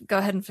 well, go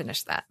ahead and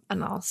finish that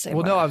and I'll say.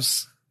 Well, no, I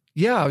was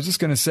just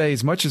going to say,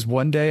 as much as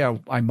one day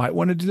I might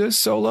want to do this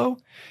solo,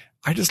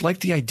 I just like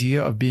the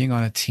idea of being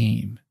on a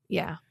team.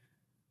 Yeah.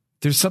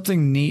 There's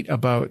something neat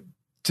about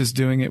just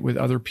doing it with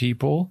other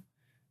people.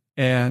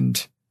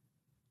 And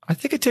I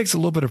think it takes a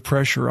little bit of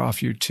pressure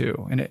off you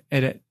too. And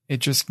it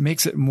just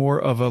makes it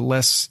more of a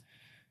less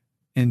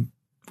it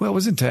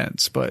was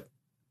intense, but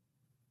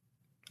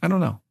I don't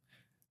know.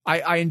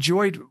 I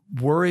enjoyed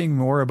worrying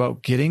more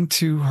about getting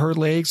to her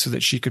leg so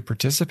that she could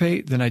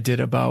participate than I did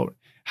about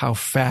how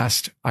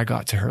fast I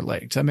got to her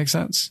leg. Does that make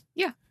sense?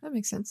 Yeah, that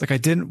makes sense. Like I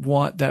didn't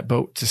want that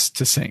boat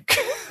to sink.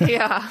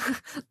 Yeah.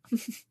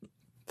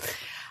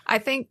 I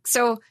think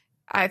so.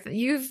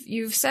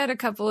 You've said a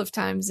couple of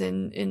times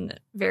in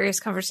various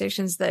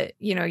conversations that,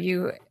 you know,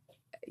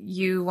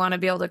 you want to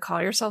be able to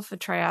call yourself a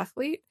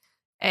triathlete.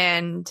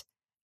 And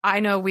I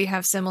know we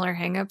have similar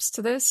hangups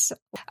to this.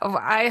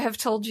 I have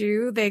told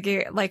you they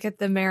gave, like at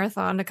the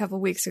marathon a couple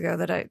weeks ago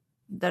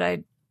that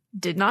I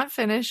did not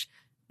finish.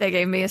 They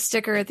gave me a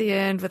sticker at the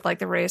end with like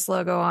the race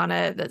logo on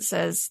it that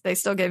says, they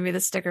still gave me the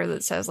sticker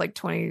that says like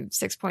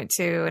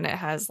 26.2 and it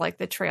has like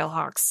the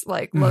Trailhawks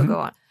like logo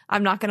on.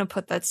 I'm not going to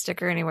put that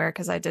sticker anywhere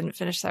because I didn't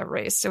finish that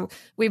race. So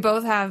we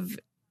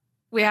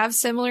have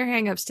similar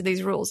hangups to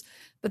these rules,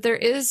 but there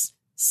is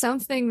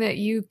something that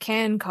you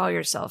can call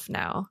yourself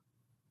now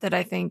that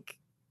I think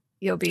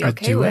you'll be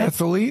okay with. A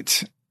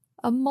duathlete?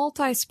 A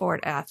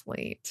multi-sport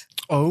athlete.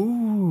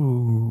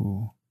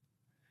 Oh.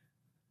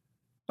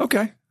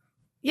 Okay.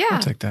 Yeah.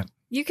 I'll take that.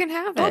 You can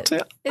have it.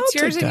 It's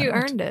yours and you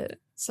earned it.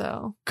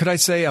 So could I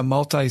say a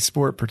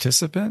multi-sport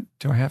participant?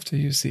 Do I have to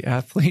use the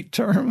athlete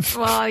term?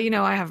 Well, you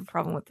know, I have a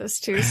problem with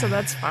this too, so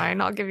that's fine.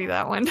 I'll give you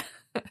that one.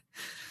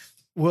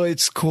 Well,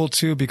 it's cool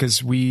too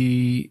because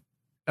we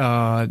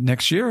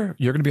next year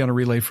you're going to be on a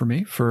relay for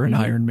me for an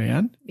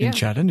Ironman in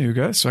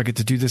Chattanooga, so I get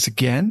to do this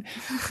again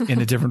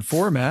in a different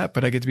format,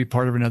 but I get to be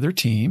part of another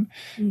team,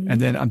 and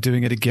then I'm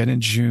doing it again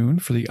in June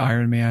for the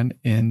Ironman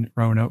in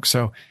Roanoke.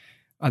 So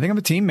I think I'm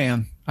a team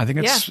man. I think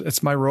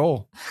it's my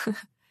role.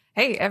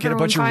 Hey, everyone get a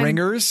bunch of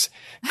ringers,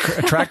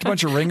 attract a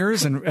bunch of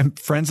ringers and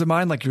friends of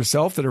mine like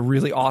yourself that are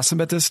really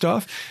awesome at this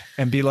stuff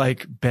and be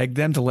like, beg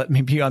them to let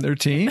me be on their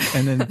team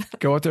and then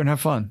go out there and have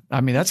fun.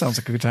 I mean, that sounds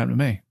like a good time to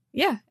me.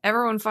 Yeah.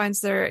 Everyone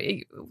finds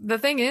the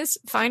thing is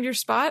find your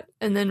spot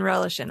and then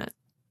relish in it.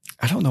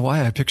 I don't know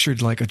why I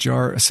pictured like a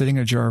jar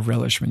of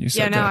relish when you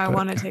said that. Yeah, no, I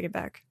want to take it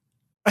back.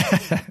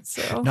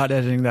 So not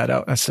editing that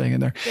out. That's staying in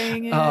there.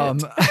 Dang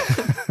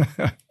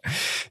it.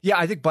 Yeah,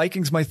 I think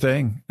biking's my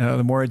thing.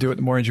 The more I do it,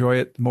 the more I enjoy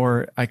it. The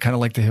more I kind of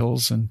like the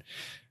hills and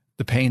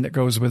the pain that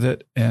goes with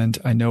it. And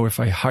I know if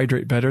I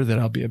hydrate better, that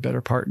I'll be a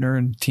better partner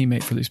and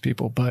teammate for these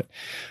people. But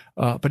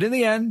in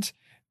the end,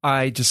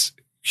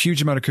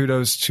 huge amount of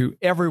kudos to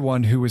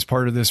everyone who was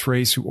part of this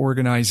race, who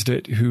organized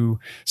it, who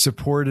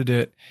supported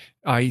it.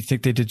 I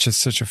think they did just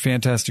such a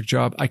fantastic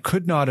job. I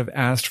could not have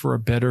asked for a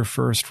better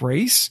first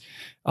race.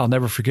 I'll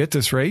never forget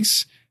this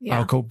race. Yeah.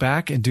 I'll go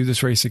back and do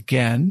this race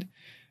again.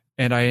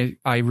 And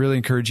I really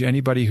encourage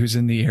anybody who's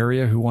in the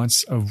area who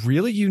wants a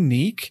really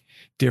unique,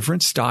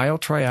 different style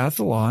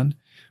triathlon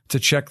to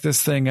check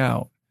this thing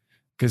out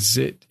because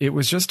it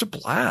was just a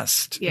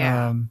blast.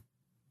 Yeah.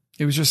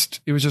 It was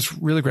just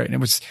really great. And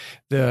it was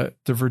the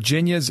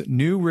Virginia's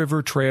new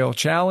River Trail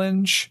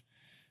Challenge.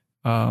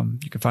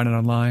 You can find it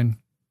online.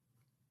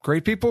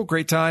 great people,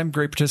 great time,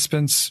 great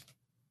participants.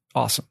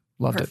 Awesome.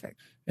 Loved Perfect. it.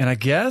 And I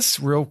guess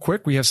real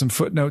quick, we have some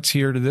footnotes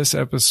here to this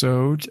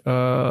episode.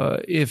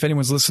 If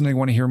anyone's listening,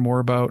 want to hear more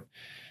about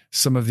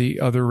some of the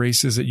other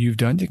races that you've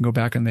done, you can go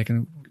back and they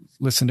can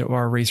listen to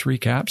our race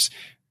recaps.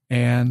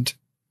 And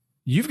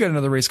you've got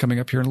another race coming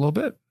up here in a little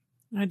bit.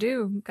 I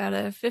do. Got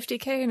a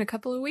 50K in a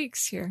couple of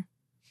weeks here.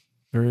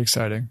 Very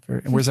exciting.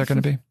 And where's that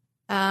going to be?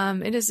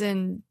 It is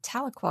in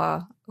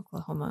Tahlequah,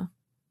 Oklahoma.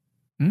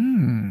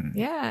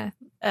 Yeah.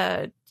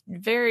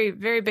 Very,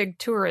 very big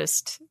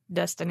tourist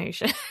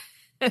destination.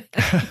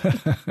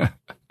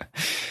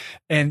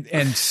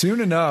 And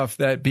soon enough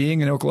that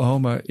being in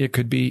Oklahoma, it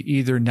could be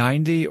either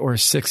 90 or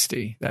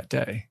 60 that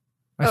day.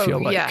 I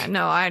feel like. Yeah,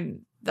 no,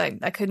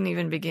 I couldn't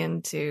even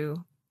begin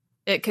to.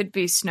 It could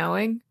be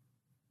snowing.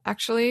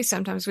 Actually,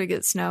 sometimes we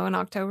get snow in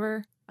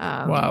October.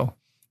 Wow.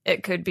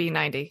 It could be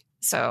 90.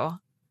 So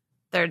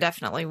there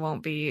definitely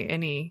won't be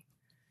any.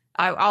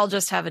 I'll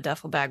just have a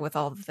duffel bag with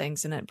all the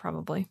things in it,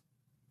 probably.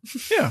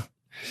 Yeah.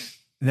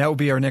 And that will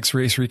be our next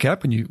race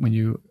recap when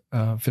you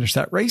finish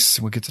that race.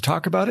 We'll get to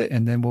talk about it,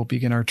 and then we'll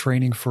begin our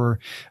training for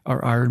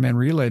our Ironman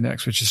relay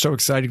next, which is so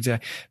exciting to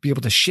be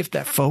able to shift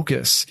that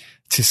focus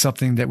to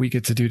something that we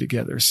get to do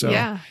together. So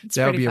yeah,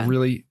 that would be a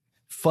really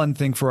fun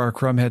thing for our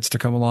crumheads to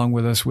come along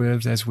with us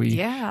with as we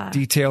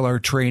detail our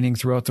training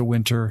throughout the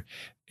winter.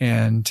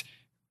 And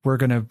we're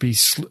going to be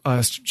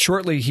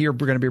shortly here.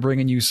 We're going to be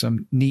bringing you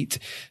some neat,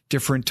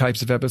 different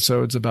types of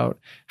episodes about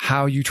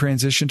how you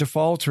transition to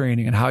fall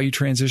training and how you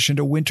transition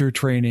to winter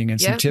training and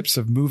some tips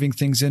of moving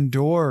things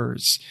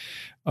indoors.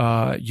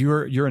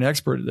 You're an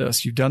expert at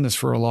this. You've done this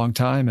for a long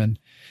time, and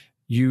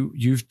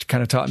you've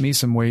kind of taught me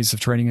some ways of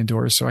training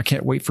indoors. So I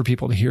can't wait for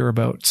people to hear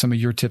about some of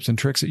your tips and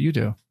tricks that you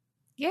do.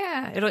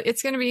 Yeah,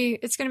 it's going to be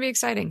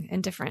exciting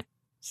and different.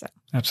 So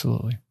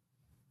absolutely.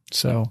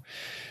 So,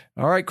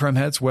 all right,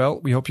 Crumheads. Well,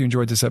 we hope you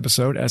enjoyed this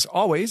episode. As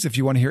always, if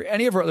you want to hear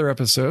any of our other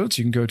episodes,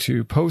 you can go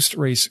to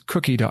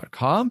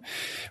postracecookie.com.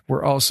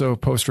 We're also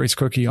Post Race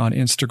Cookie on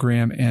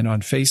Instagram and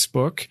on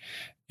Facebook.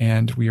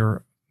 And we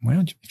are,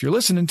 well, if you're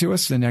listening to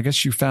us, then I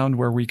guess you found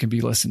where we can be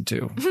listened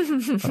to.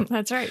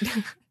 That's right.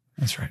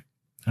 That's right.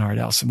 All right,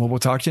 Allison. Well, we'll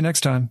talk to you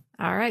next time.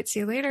 All right. See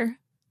you later.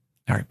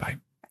 All right. Bye.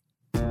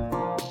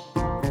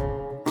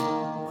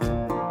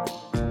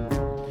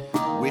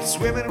 We're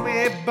swimming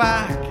way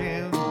back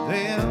and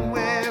then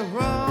we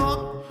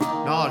run.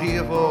 Not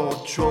here for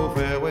a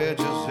trophy, we're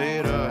just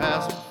here to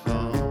have some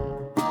fun.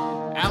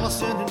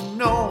 Allison and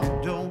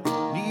Noah don't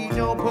need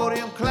no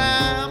podium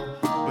climb,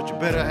 but you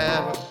better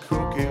have a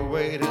cookie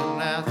waiting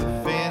at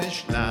the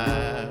finish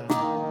line.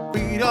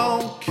 We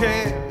don't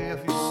care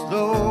if you're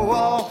slow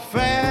or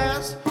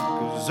fast,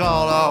 'cause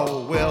all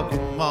are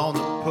welcome on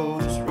the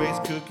post-race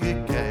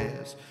cookie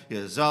cast.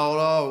 Yes, all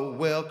are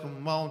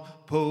welcome on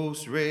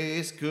Post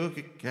Race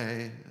Cookie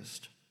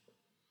Cast.